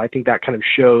 And so I think that kind of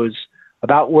shows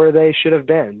about where they should have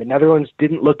been. The Netherlands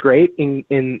didn't look great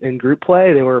in group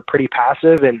play. They were pretty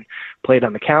passive and played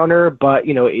on the counter, but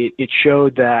it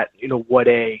showed that what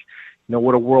a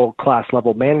world-class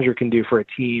level manager can do for a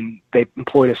team. They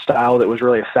employed a style that was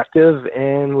really effective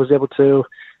and was able to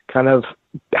kind of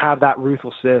have that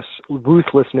ruthlessness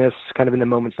kind of in the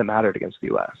moments that mattered against the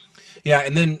U.S. Yeah,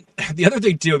 and then the other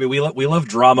thing too, I mean, we love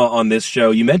drama on this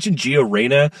show. You mentioned Gio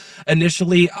Reyna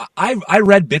initially. I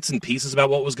read bits and pieces about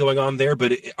what was going on there,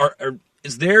 but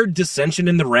is there dissension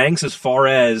in the ranks as far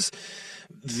as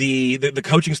the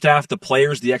coaching staff, the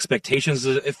players, the expectations?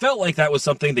 It felt like that was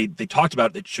something they talked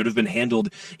about that should have been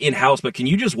handled in-house, but can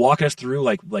you just walk us through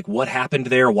like what happened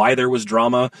there, why there was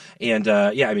drama, and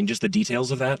just the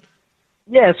details of that?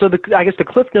 Yeah, so I guess the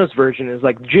Cliff Notes version is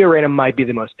like Gio Reyna might be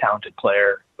the most talented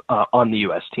player on the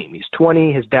U.S. team. He's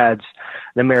 20. His dad's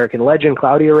an American legend,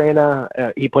 Claudio Reyna.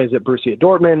 He plays at Borussia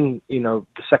Dortmund, the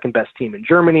second best team in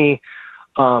Germany.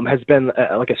 Has been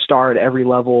like a star at every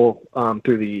level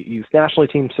through the youth national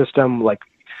team system. Got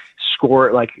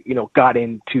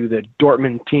into the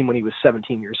Dortmund team when he was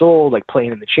 17 years old, like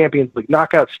playing in the Champions League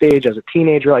knockout stage as a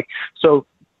teenager. So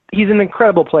he's an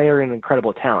incredible player and an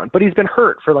incredible talent, but he's been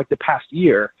hurt for the past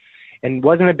year and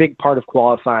wasn't a big part of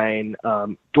qualifying.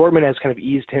 Dortmund has kind of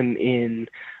eased him in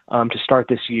to start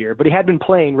this year, but he had been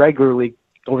playing regularly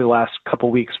over the last couple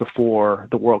of weeks before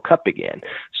the World Cup began.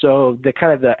 So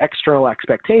the external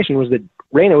expectation was that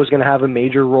Reyna was going to have a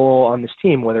major role on this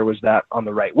team, whether it was that on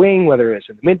the right wing, whether it's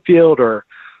in the midfield, or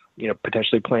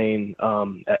potentially playing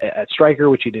at striker,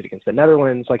 which he did against the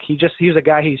Netherlands. He's a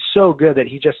guy, he's so good that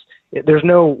there's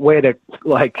no way to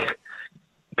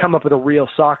come up with a real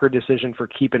soccer decision for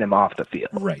keeping him off the field.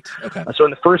 Right. Okay. So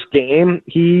in the first game,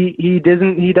 he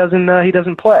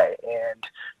doesn't play, and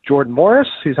Jordan Morris,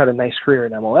 who's had a nice career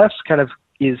in MLS, kind of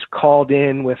is called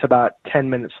in with about 10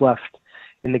 minutes left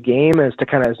in the game as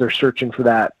they're searching for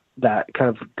that kind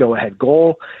of go-ahead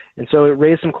goal. And so it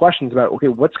raised some questions about, okay,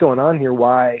 what's going on here?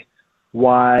 Why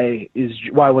wasn't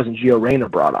Gio Reyna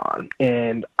brought on?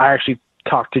 And I actually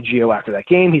talked to Gio after that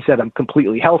game. He said, I'm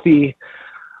completely healthy.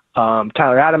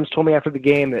 Tyler Adams told me after the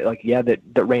game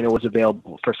that Reyna was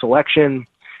available for selection.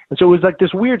 And so it was like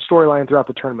this weird storyline throughout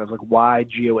the tournament of like why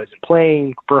Gio isn't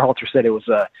playing. Berhalter said it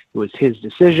was his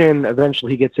decision.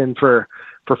 Eventually he gets in for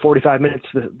 45 minutes,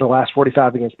 the last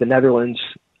 45 against the Netherlands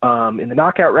in the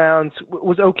knockout rounds.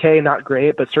 Was okay, not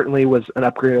great, but certainly was an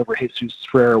upgrade over Jesus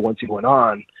Ferreira once he went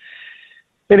on.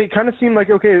 And it kind of seemed like,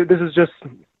 okay, this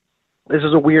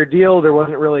is a weird deal. There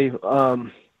wasn't really,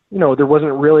 there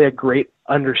wasn't really a great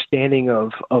understanding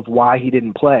of why he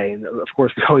didn't play. And of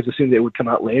course, we always assumed it would come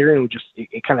out later, and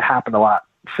it kind of happened a lot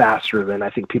faster than I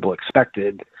think people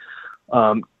expected.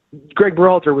 Greg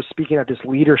Berhalter was speaking at this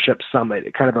leadership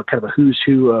summit, kind of a who's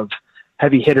who of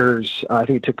heavy hitters. I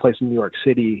think it took place in New York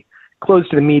City,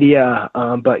 closed to the media,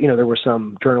 but there were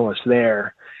some journalists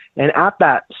there. And at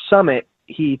that summit,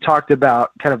 he talked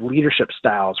about kind of leadership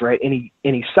styles, right? And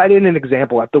he cited an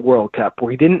example at the World Cup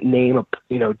where he didn't name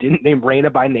Reyna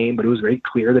by name, but it was very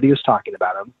clear that he was talking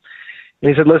about him. And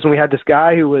he said, listen, we had this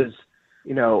guy who was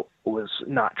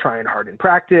not trying hard in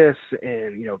practice,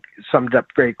 and summed up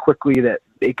very quickly that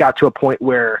it got to a point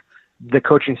where the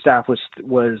coaching staff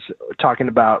was talking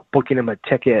about booking him a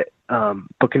ticket home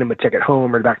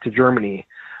or back to Germany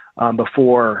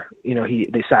before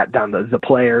they sat down the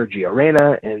player Gio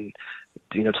Reyna and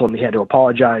told him he had to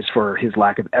apologize for his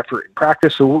lack of effort in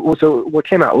practice. So what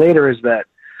came out later is that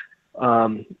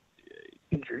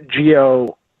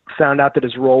Gio found out that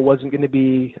his role wasn't going to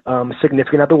be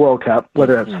significant at the World Cup,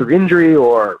 whether that's through injury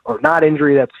or not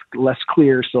injury. That's less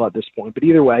clear still at this point. But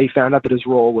either way, he found out that his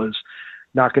role was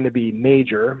not going to be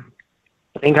major,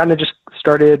 and kind of just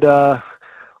started,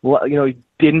 he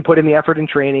didn't put in the effort in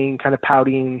training, kind of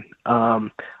pouting.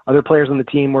 Other players on the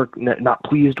team were not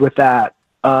pleased with that.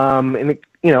 And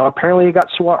apparently it got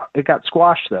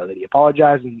squashed though, that he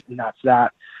apologized, and that's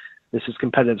that. This is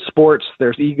competitive sports.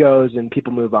 There's egos and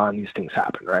people move on. These things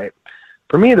happen, right?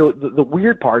 For me, the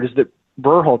weird part is that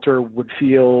Berhalter would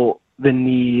feel the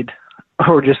need,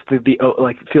 or just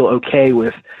feel okay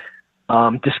with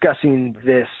discussing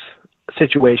this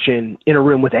situation in a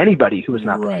room with anybody who was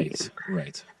not the team.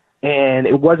 Right. And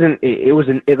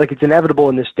it's inevitable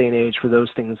in this day and age for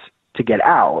those things to get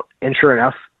out. And sure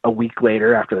enough, a week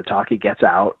later after the talk, he gets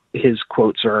out. His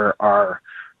quotes are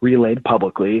relayed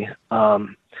publicly.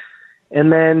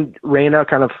 And then Reyna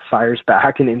kind of fires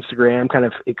back in Instagram, kind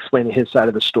of explaining his side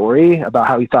of the story about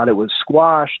how he thought it was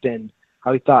squashed and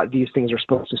how he thought these things are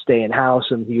supposed to stay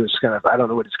in-house. And he was kind of, I don't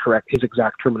know what his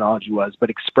exact terminology was, but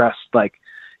expressed like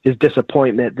his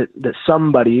disappointment that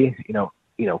somebody,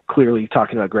 clearly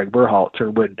talking about Greg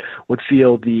Berhalter would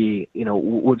feel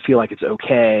like it's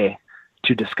okay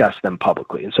to discuss them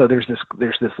publicly. And so there's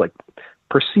this like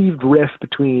perceived rift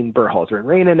between Berhalter and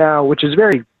Reyna now, which is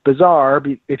very bizarre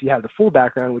if you have the full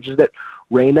background, which is that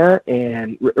Reyna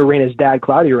and Reyna's dad,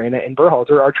 Claudio Reyna, and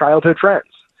Berhalter are childhood friends.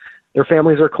 Their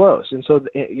families are close. And so,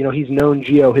 he's known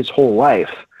Gio his whole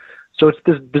life. So it's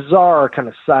this bizarre kind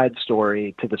of side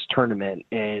story to this tournament,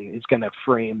 and it's going to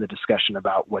frame the discussion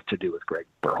about what to do with Greg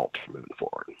Berhalter moving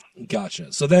forward.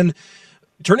 Gotcha. So then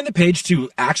turning the page to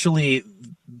actually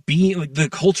being like the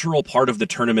cultural part of the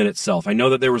tournament itself. I know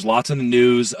that there was lots in the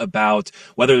news about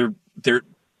whether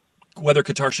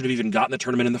Qatar should have even gotten the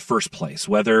tournament in the first place,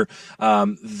 whether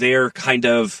their kind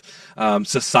of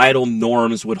societal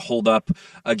norms would hold up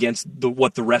against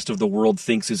what the rest of the world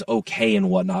thinks is okay and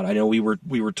whatnot. I know we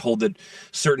were told that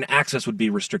certain access would be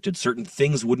restricted, certain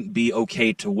things wouldn't be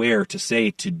okay to wear, to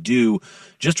say, to do.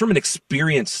 Just from an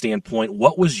experience standpoint,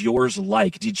 what was yours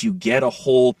like? Did you get a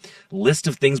whole list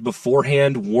of things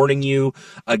beforehand warning you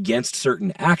against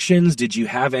certain actions? Did you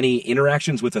have any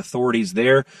interactions with authorities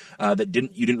there that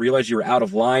you didn't realize you were out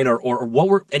of line, or what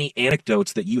were any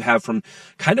anecdotes that you have from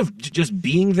kind of just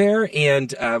being there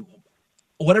and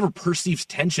whatever perceived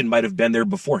tension might have been there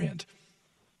beforehand?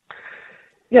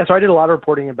 Yeah, so I did a lot of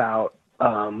reporting about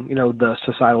the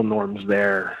societal norms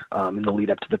there in the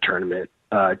lead up to the tournament,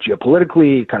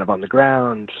 geopolitically, kind of on the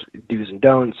ground, do's and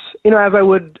don'ts, as I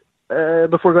would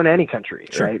before going to any country,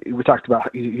 sure. Right? We talked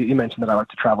about, you mentioned that I like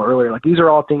to travel earlier. Like, these are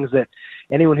all things that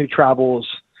anyone who travels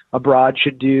abroad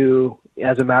should do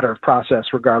as a matter of process,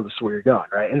 regardless of where you're going,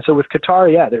 right? And so with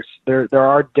Qatar, yeah, there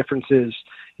are differences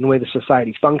in the way the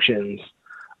society functions.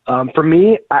 For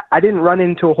me, I didn't run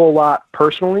into a whole lot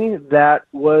personally that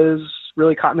was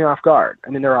really caught me off guard. I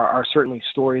mean, there are certainly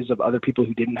stories of other people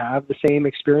who didn't have the same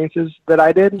experiences that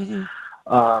I did.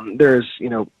 Mm-hmm. There's,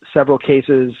 several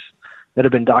cases that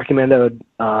have been documented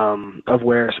of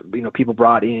where people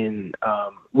brought in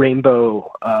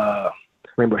rainbow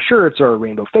shirts or a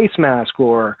rainbow face mask,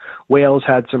 or Wales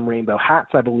had some rainbow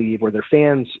hats, I believe, where their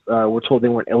fans were told they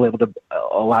weren't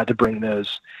allowed to bring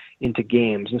those into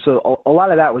games. And so a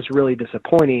lot of that was really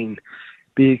disappointing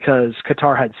because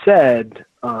Qatar had said,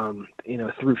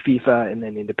 through FIFA and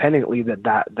then independently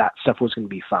that stuff was going to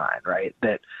be fine, right?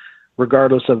 That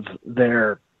regardless of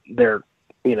their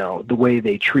the way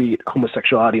they treat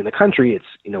homosexuality in the country, it's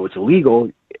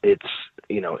illegal. It's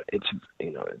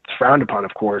frowned upon,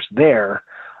 of course, there,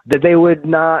 that they would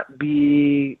not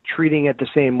be treating it the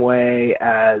same way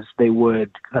as they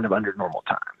would kind of under normal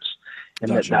times, and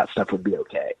Gotcha. that stuff would be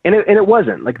okay. And it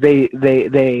wasn't like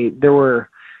there were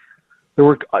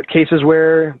cases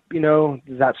where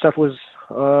that stuff was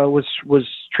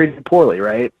treated poorly,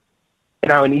 right?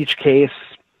 Now in each case,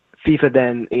 FIFA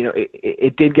then,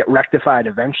 it did get rectified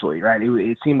eventually, right?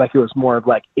 It seemed like it was more of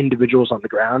like individuals on the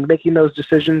ground making those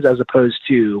decisions as opposed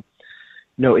to,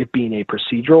 it being a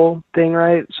procedural thing,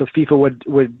 right? So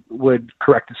FIFA would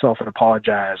correct itself and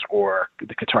apologize, or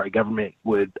the Qatari government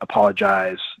would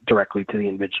apologize directly to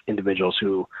the individuals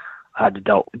who had to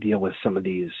deal with some of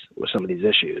these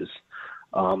issues.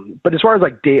 But as far as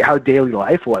like how daily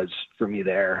life was for me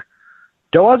there,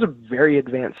 Doha is a very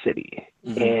advanced city,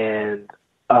 and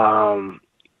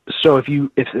so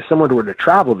if someone were to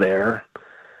travel there,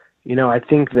 I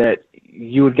think that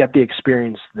you would get the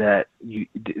experience that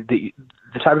the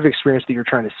type of experience that you're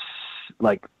trying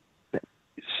to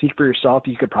seek for yourself.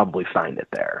 You could probably find it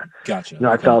there. Gotcha.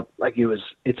 I felt like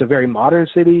it's a very modern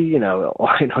city.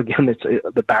 Again,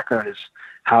 the background is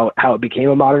how it became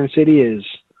a modern city is,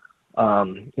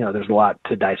 there's a lot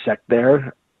to dissect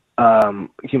there.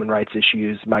 Human rights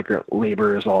issues, migrant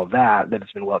labor, is all of that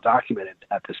has been well documented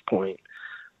at this point.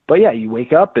 But yeah, you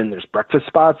wake up and there's breakfast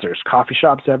spots, there's coffee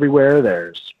shops everywhere,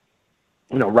 there's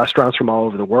restaurants from all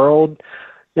over the world.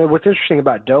 What's interesting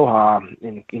about Doha,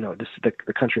 and this is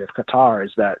the country of Qatar,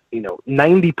 is that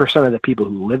 90% of the people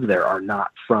who live there are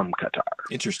not from Qatar.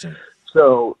 Interesting.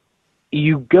 So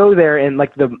you go there and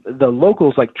like the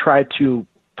locals try to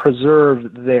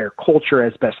preserve their culture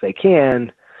as best they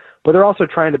can, but they're also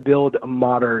trying to build a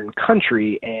modern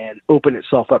country and open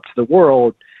itself up to the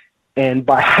world. And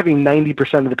by having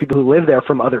 90% of the people who live there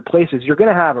from other places, you're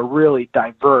going to have a really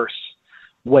diverse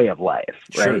way of life,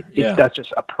 right? Sure, yeah. That's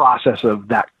just a process of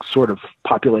that sort of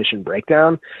population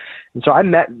breakdown. And so I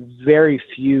met very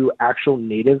few actual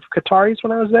native Qataris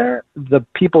when I was there. The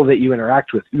people that you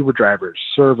interact with, Uber drivers,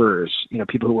 servers,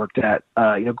 people who worked at,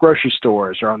 grocery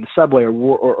stores or on the subway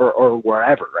or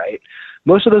wherever, right?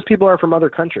 Most of those people are from other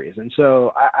countries. And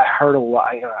so I heard a lot,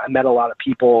 I met a lot of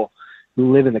people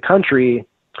who live in the country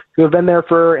who have been there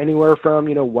for anywhere from,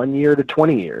 1 year to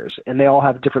 20 years. And they all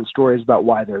have different stories about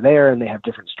why they're there, and they have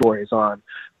different stories on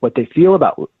what they feel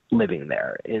about living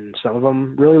there. And some of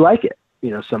them really like it.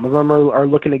 Some of them are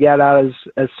looking to get out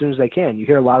as soon as they can. You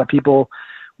hear a lot of people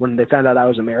when they found out I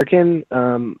was American,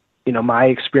 my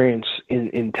experience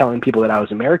in telling people that I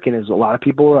was American is a lot of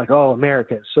people were like, "Oh,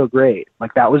 America is so great."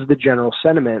 Like that was the general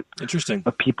sentiment Interesting.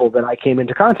 of people that I came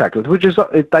into contact with, which is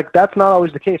that's not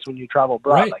always the case when you travel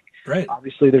abroad. Right.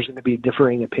 Obviously there's going to be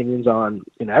differing opinions on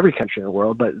every country in the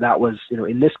world, but that was,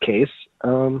 in this case,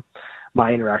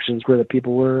 my interactions were that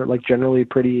people were generally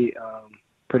pretty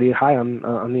high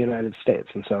on the United States.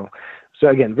 And so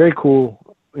again, very cool.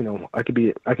 I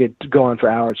could go on for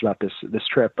hours about this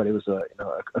trip, but it was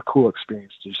a cool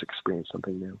experience to just experience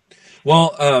something new.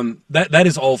 Well, that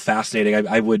is all fascinating.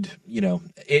 I would,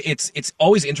 it's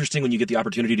always interesting when you get the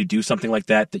opportunity to do something like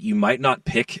that you might not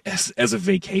pick as a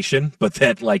vacation, but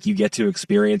that you get to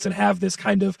experience and have this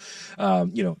kind of,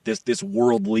 this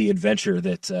worldly adventure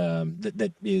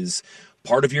that is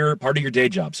part of your day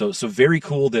job. So very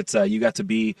cool that you got to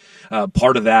be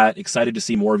part of that. Excited to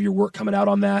see more of your work coming out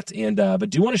on that. And but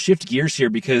do want to shift gears here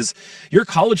because you're a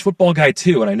college football guy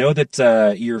too, and I know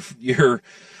that your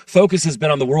focus has been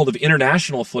on the world of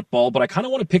international football, but I kind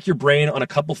of want to pick your brain on a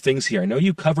couple things here. I know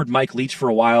you covered Mike Leach for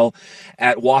a while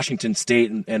at Washington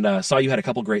State, and saw you had a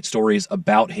couple great stories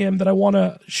about him that I want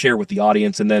to share with the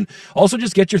audience, and then also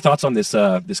just get your thoughts on this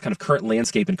this kind of current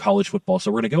landscape in college football.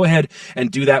 So we're going to go ahead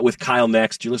and do that with Kyle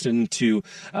next. You're listening to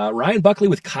Ryan Buckley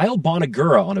with Kyle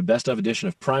Bonagura on a best of edition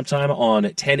of Primetime on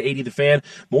 1080 The Fan.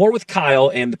 More with Kyle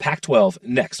and the Pac-12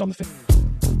 next on The Fan.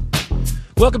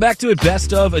 Welcome back to a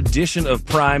best of edition of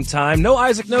Prime Time. No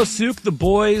Isaac, no Suk. The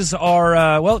boys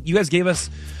are, you guys gave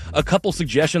us a couple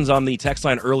suggestions on the text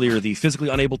line earlier. The physically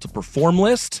unable to perform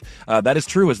list. That is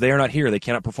true, as they are not here. They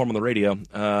cannot perform on the radio.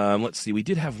 Let's see. We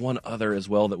did have one other as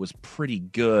well that was pretty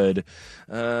good.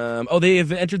 They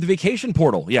have entered the vacation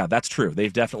portal. Yeah, that's true.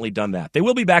 They've definitely done that. They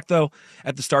will be back, though,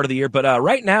 at the start of the year. But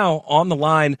right now, on the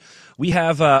line, we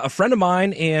have a friend of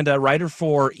mine and a writer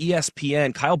for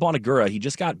ESPN, Kyle Bonagura. He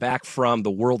just got back from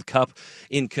the World Cup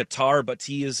in Qatar, but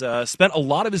he has spent a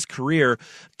lot of his career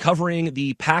covering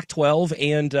the Pac-12,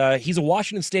 and he's a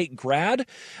Washington State grad,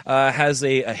 has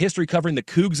a history covering the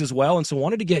Cougs as well, and so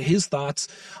wanted to get his thoughts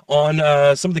on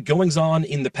some of the goings-on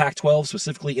in the Pac-12,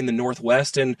 specifically in the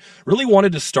Northwest, and really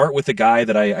wanted to start with a guy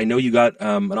that I know you got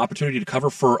an opportunity to cover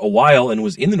for a while and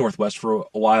was in the Northwest for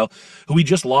a while, who we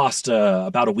just lost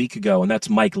about a week ago, and that's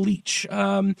Mike Leach.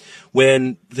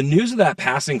 When the news of that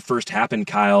passing first happened,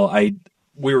 Kyle,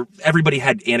 everybody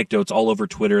had anecdotes all over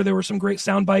Twitter. There were some great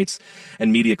sound bites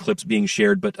and media clips being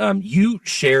shared, but you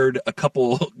shared a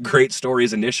couple great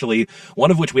stories initially,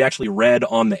 one of which we actually read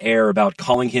on the air about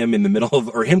calling him in the middle of,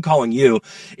 or him calling you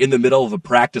in the middle of a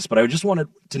practice. But I just wanted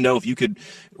to know if you could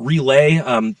relay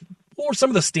or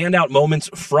some of the standout moments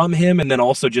from him, and then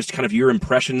also just kind of your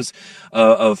impressions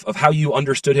of how you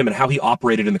understood him and how he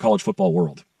operated in the college football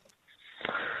world.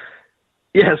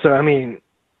 Yeah, so I mean,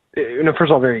 first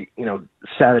of all, very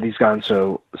sad that he's gone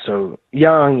so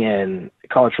young, and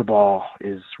college football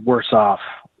is worse off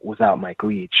without Mike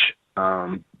Leach.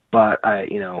 But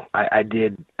I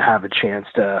did have a chance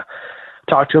to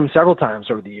talk to him several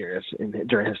times over the years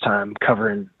during his time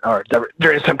covering, or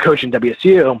during his time coaching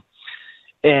WSU.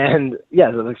 And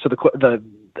yeah,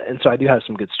 so I do have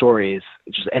some good stories.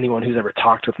 Just anyone who's ever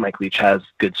talked with Mike Leach has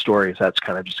good stories. That's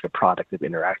kind of just a product of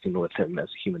interacting with him as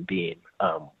a human being,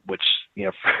 which,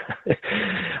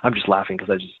 I'm just laughing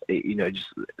because just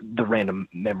the random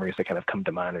memories that kind of come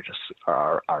to mind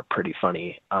are pretty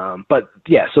funny. But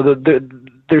yeah, so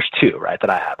there's two, right, that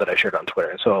I have that I shared on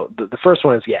Twitter. And so the first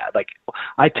one is,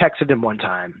 I texted him one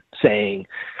time saying,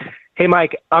 "Hey,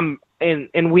 Mike,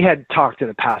 and we had talked in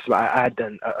the past about, I had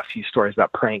done a few stories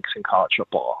about pranks in college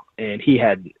football, and he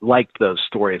had liked those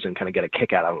stories and kind of get a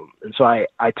kick out of them. And so I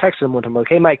texted him one time, like,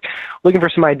 "Hey, Mike, looking for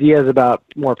some ideas about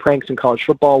more pranks in college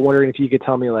football, wondering if you could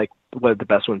tell me, like, what the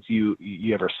best ones you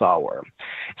ever saw were."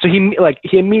 So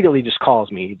he immediately just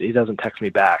calls me. He doesn't text me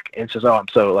back and says, "Oh, I'm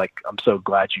so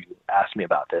glad you asked me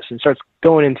about this," and starts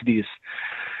going into these,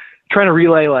 trying to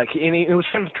relay, and he was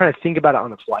kind of trying to think about it on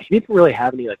the fly. He didn't really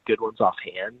have any good ones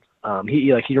offhand.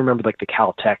 He remembered the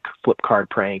Caltech flip card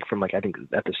prank from I think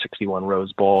at the 61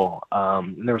 Rose Bowl.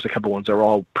 And there was a couple ones that were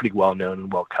all pretty well known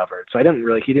and well covered. So he didn't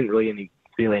really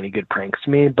relay any good pranks to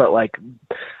me. But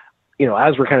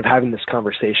as we're kind of having this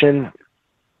conversation,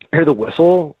 I hear the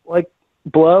whistle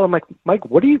blow. I'm like, "Mike,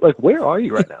 what are you where are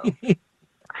you right now?"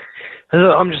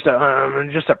 I'm just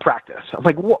at practice. I'm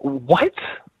like, what?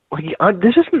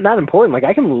 This isn't that important.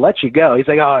 I can let you go. He's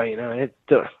like, "Oh,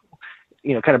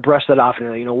 kind of brush that off,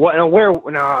 and what? No, where?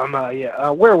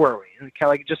 No, where were we?" And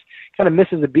just kind of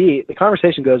misses a beat. The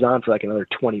conversation goes on for another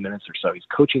 20 minutes or so. He's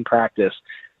coaching practice,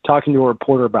 talking to a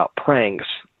reporter about pranks.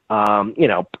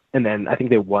 And then I think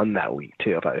they won that week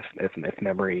too, if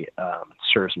memory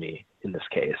serves me in this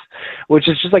case, which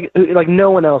is just like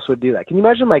no one else would do that. Can you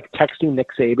imagine texting Nick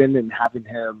Saban and having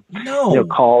him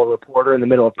call a reporter in the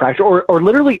middle of practice, or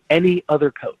literally any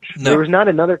other coach? No. There was not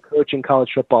another coach in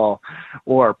college football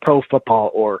or pro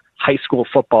football or high school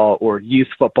football or youth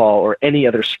football or any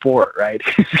other sport, right,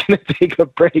 who's going to take a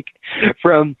break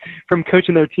from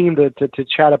coaching their team to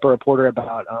chat up a reporter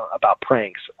about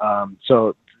pranks.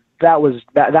 So that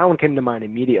one came to mind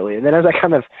immediately. And then as I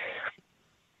kind of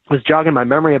was jogging my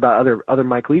memory about other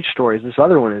Mike Leach stories, this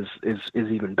other one is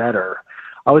even better.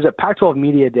 I was at Pac-12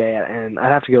 Media Day, and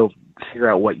I'd have to go figure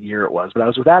out what year it was, but I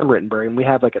was with Adam Rittenberg, and we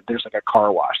have there's a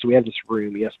car wash. So we have this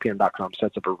room, ESPN.com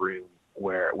sets up a room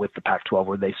with the Pac-12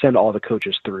 where they send all the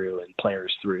coaches through and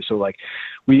players through. So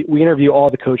we interview all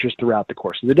the coaches throughout the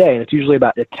course of the day, and it's usually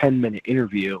about a 10-minute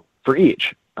interview for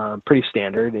each. Pretty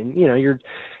standard, and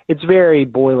it's very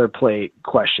boilerplate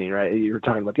questioning, right? You're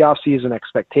talking about the off-season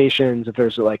expectations, if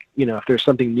there's if there's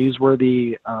something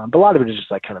newsworthy, but a lot of it is just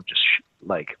kind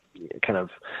of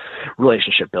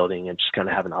relationship building and just kind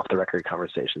of having off-the-record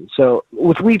conversations. So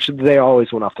with Leach, they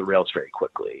always went off the rails very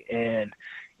quickly, and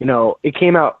it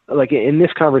came out in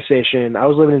this conversation. I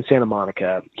was living in Santa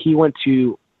Monica. He went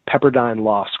to Pepperdine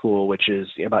Law School, which is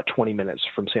about 20 minutes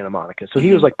from Santa Monica. So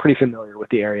he was pretty familiar with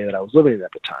the area that I was living in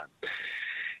at the time.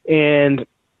 And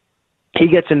he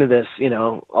gets into this,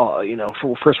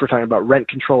 first we're talking about rent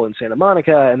control in Santa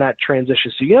Monica, and that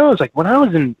transitions to, it's like when I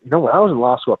was in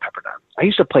law school at Pepperdine, I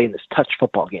used to play in this touch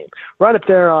football game right up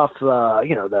there off,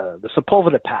 the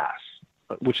Sepulveda Pass,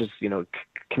 which is,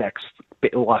 connects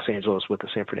Los Angeles with the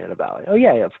San Fernando Valley. Oh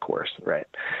yeah, of course, right.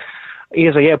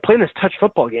 He's like, playing this touch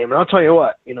football game, and I'll tell you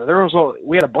what, we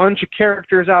had a bunch of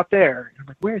characters out there. And I'm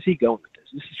like, where is he going with this?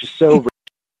 This is just so.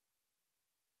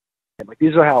 Like,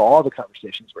 these are how all the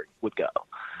conversations would go.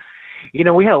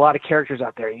 We had a lot of characters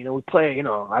out there. We play. I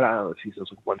don't know if he says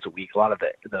once a week. A lot of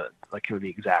the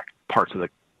exact parts of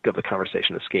the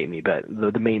conversation escape me, but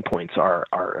the main points are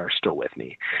still with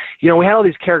me. We had all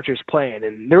these characters playing,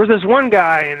 and there was this one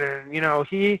guy, and then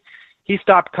he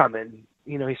stopped coming.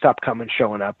 He stopped coming,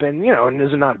 showing up, and and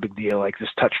it's not a big deal. Like,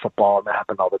 this touch football, and that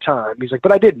happened all the time. He's like,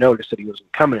 but I did notice that he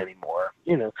wasn't coming anymore.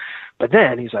 But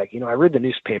then he's like, I read the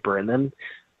newspaper, and then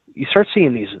you start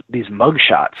seeing these mug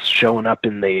shots showing up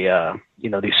in the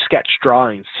these sketch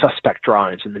drawings, suspect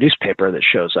drawings in the newspaper that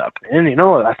shows up. And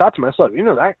I thought to myself,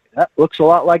 that looks a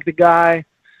lot like the guy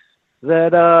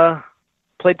that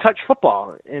played touch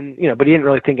football, and but he didn't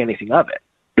really think anything of it.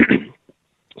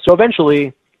 So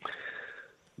eventually,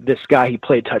 this guy he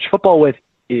played touch football with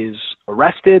is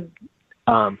arrested.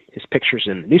 His picture's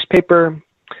in the newspaper,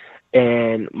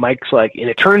 and Mike's like, and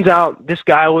it turns out this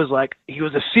guy was he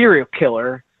was a serial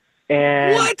killer.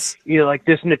 And what?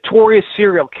 This notorious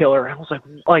serial killer. I was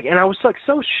like, and I was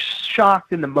so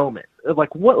shocked in the moment.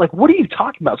 What are you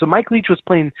talking about? So Mike Leach was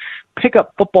playing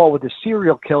pickup football with a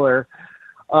serial killer.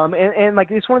 And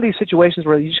it's one of these situations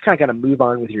where you just kind of got to move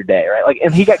on with your day, right?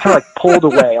 And he got kind of pulled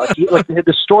away.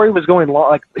 The story was going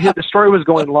long. The story was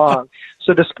going long.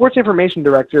 So the sports information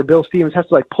director, Bill Stevens, has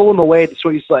to pull him away so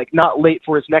he's not late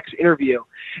for his next interview.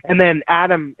 And then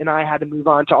Adam and I had to move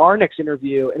on to our next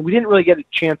interview, and we didn't really get a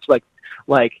chance to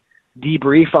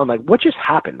debrief on what just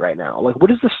happened right now. What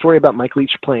is the story about Mike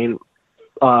Leach playing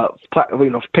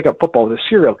pick up football with a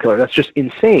serial killer? That's just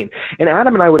insane. And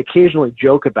Adam and I would occasionally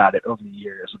joke about it over the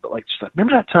years, but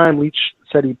remember that time Leach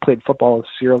said he played football with a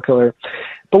serial killer?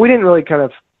 But we didn't really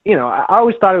I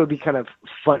always thought it would be kind of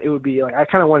fun. It would be I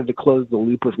kind of wanted to close the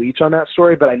loop with Leach on that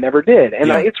story, but I never did. And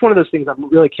it's one of those things I'm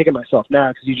really kicking myself now,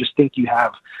 because you just think you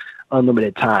have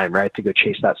unlimited time, right, to go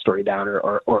chase that story down,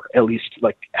 or at least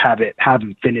have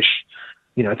him finish.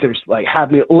 If there's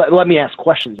let me ask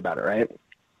questions about it, right?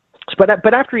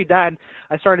 But after he died,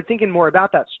 I started thinking more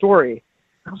about that story.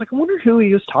 I was like, I wonder who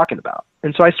he was talking about.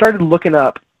 And so I started looking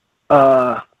up,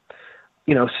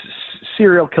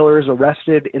 serial killers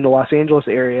arrested in the Los Angeles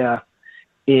area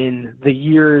in the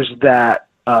years that,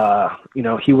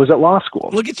 he was at law school.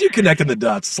 Look at you connecting the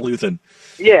dots, sleuthing.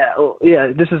 Yeah.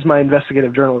 This is my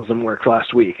investigative journalism work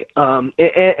last week. And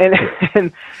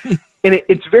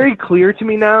it's very clear to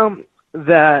me now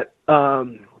that,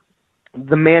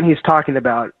 the man he's talking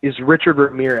about is Richard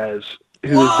Ramirez,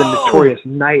 who is the notorious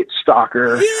Night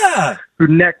Stalker. Yeah. Who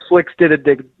Netflix did a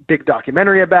big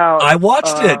documentary about. I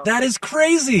watched it. That is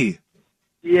crazy.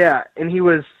 Yeah, and he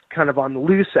was kind of on the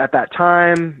loose at that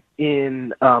time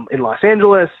in Los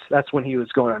Angeles. That's when he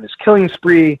was going on his killing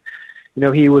spree.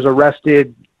 He was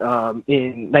arrested in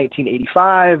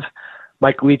 1985.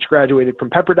 Mike Leach graduated from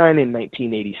Pepperdine in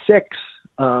 1986.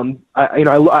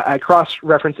 I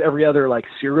cross-reference every other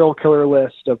serial killer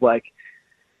list of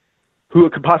who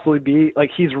it could possibly be.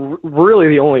 He's really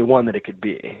the only one that it could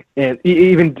be, and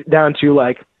even down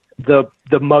to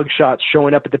the mug shots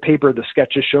showing up at the paper, the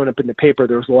sketches showing up in the paper.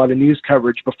 There was a lot of news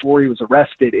coverage before he was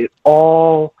arrested. It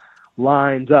all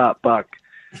lines up, Buck,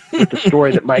 with the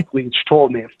story that Mike Leach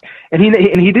told me, and he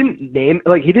didn't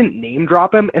name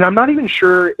drop him, and I'm not even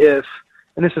sure if.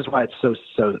 And this is why it's so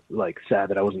sad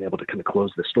that I wasn't able to kind of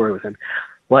close the story with him.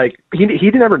 He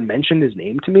never mentioned his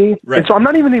name to me, right. And so I'm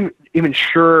not even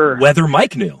sure whether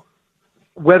Mike knew.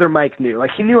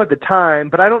 He knew at the time,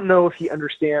 but I don't know if he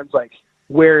understands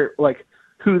where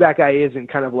who that guy is in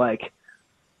kind of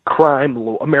crime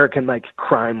lore, American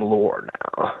crime lore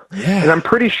now. Yeah. And I'm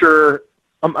pretty sure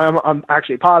I'm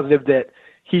actually positive that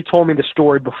he told me the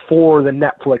story before the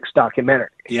Netflix documentary.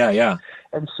 Yeah.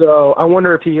 And so I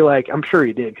wonder if he, I'm sure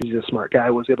he did, because he's a smart guy,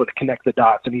 was able to connect the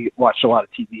dots, and he watched a lot of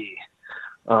TV.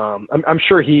 I'm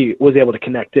sure he was able to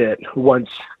connect it once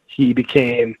he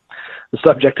became the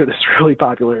subject of this really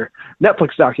popular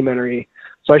Netflix documentary.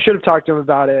 So I should have talked to him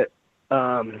about it.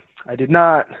 I did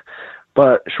not.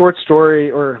 But long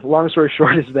story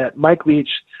short is that Mike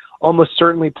Leach almost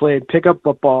certainly played pickup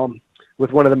football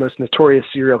with one of the most notorious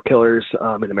serial killers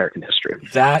in American history.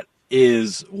 That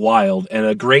is wild and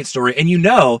a great story. And you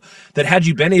know that had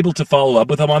you been able to follow up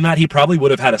with him on that, he probably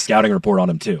would have had a scouting report on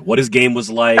him too. What his game was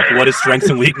like, what his strengths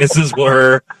and weaknesses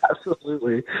were.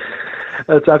 Absolutely.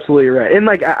 That's absolutely right. And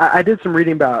like I did some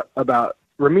reading about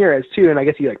Ramirez too, and I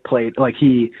guess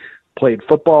he played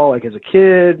football like as a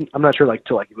kid. I'm not sure like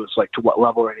it was like to what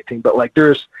level or anything, but like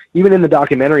there's even in the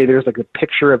documentary there's like a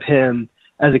picture of him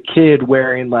as a kid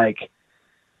wearing a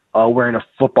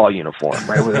football uniform,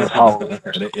 right? With his Halloween.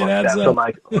 It adds up. So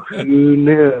like, who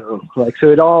knew? Like,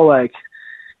 so it all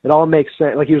makes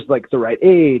sense. Like he was like the right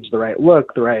age, the right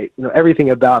look, the right, everything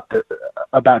about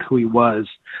who he was,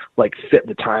 like fit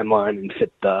the timeline and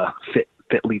fit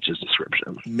Leach's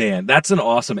description. Man, that's an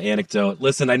awesome anecdote.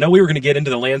 Listen, I know we were going to get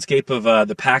into the landscape of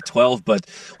the Pac-12, but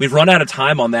we've run out of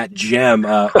time on that gem.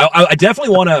 I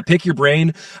definitely want to pick your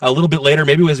brain a little bit later,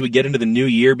 maybe as we get into the new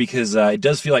year, because it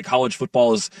does feel like college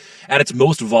football is at its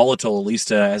most volatile, at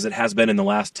least as it has been in the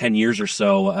last 10 years or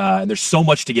so. And there's so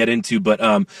much to get into, but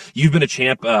you've been a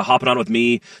champ hopping on with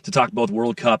me to talk both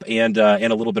World Cup and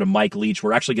a little bit of Mike Leach.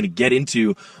 We're actually going to get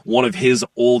into one of his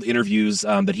old interviews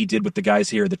that he did with the guys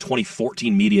here, the 2014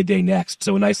 Media Day next.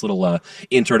 So a nice little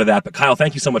intro to that. But Kyle,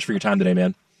 thank you so much for your time today,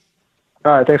 man.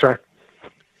 All right. Thanks, Ryan.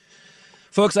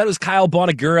 Folks, that was Kyle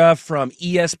Bonagura from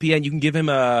ESPN. You can give him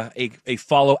a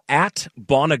follow at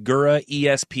Bonagura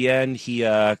ESPN. He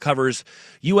covers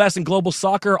U.S. and global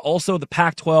soccer, also the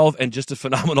Pac-12, and just a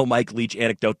phenomenal Mike Leach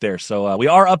anecdote there. So we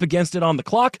are up against it on the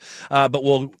clock, but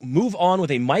we'll move on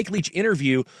with a Mike Leach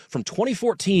interview from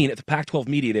 2014 at the Pac-12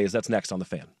 Media Days. That's next on The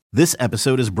Fan. This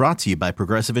episode is brought to you by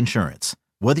Progressive Insurance.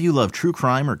 Whether you love true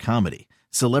crime or comedy,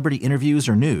 celebrity interviews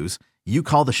or news, you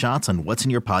call the shots on what's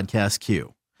in your podcast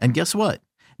queue. And guess what?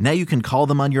 Now you can call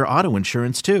them on your auto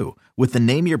insurance too with the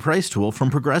Name Your Price tool from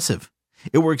Progressive.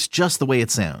 It works just the way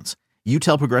it sounds. You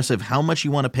tell Progressive how much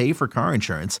you want to pay for car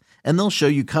insurance, and they'll show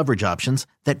you coverage options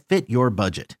that fit your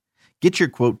budget. Get your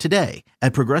quote today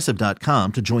at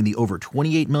Progressive.com to join the over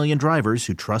 28 million drivers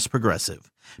who trust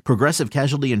Progressive. Progressive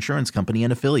Casualty Insurance Company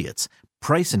and Affiliates.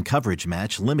 Price and coverage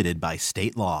match limited by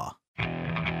state law.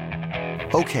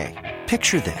 Okay,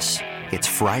 picture this. It's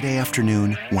Friday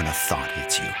afternoon when a thought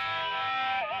hits you.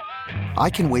 I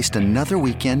can waste another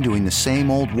weekend doing the same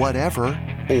old whatever,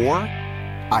 or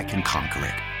I can conquer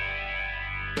it.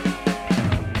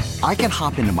 I can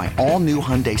hop into my all-new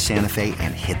Hyundai Santa Fe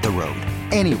and hit the road.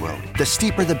 Any road. The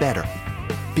steeper, the better.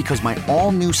 Because my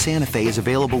all-new Santa Fe is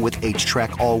available with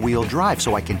H-Track all-wheel drive,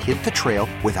 so I can hit the trail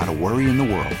without a worry in the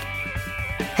world.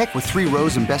 Heck, with 3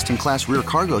 rows and best-in-class rear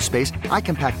cargo space, I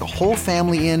can pack the whole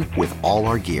family in with all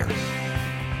our gear.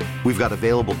 We've got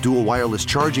available dual wireless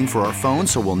charging for our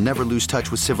phones, so we'll never lose touch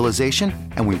with civilization,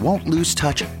 and we won't lose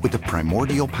touch with the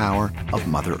primordial power of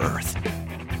Mother Earth.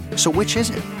 So which is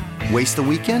it? Waste the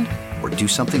weekend or do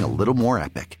something a little more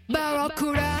epic?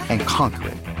 And conquer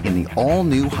it in the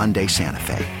all-new Hyundai Santa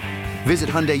Fe. Visit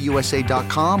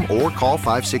HyundaiUSA.com or call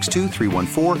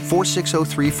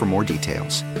 562-314-4603 for more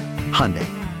details. Hyundai,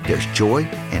 there's joy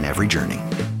in every journey.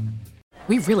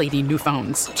 We really need new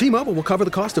phones. T-Mobile will cover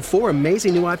the cost of 4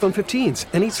 amazing new iPhone 15s,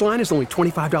 and each line is only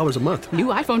 $25 a month. New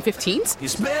iPhone 15s?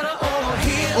 It's better over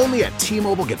here. Only at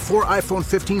T-Mobile, get 4 iPhone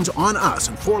 15s on us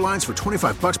and 4 lines for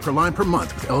 $25 per line per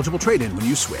month with eligible trade-in when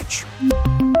you switch.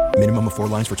 Minimum of 4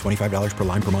 lines for $25 per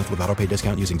line per month with autopay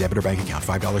discount using debit or bank account.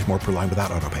 $5 more per line without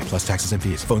autopay, plus taxes and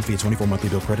fees. Phone fee at 24 monthly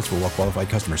bill credits for well-qualified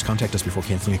customers. Contact us before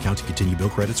canceling account to continue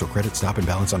bill credits or credit stop and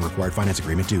balance on required finance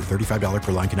agreement due. $35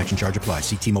 per line connection charge applies.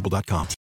 See T-Mobile.com.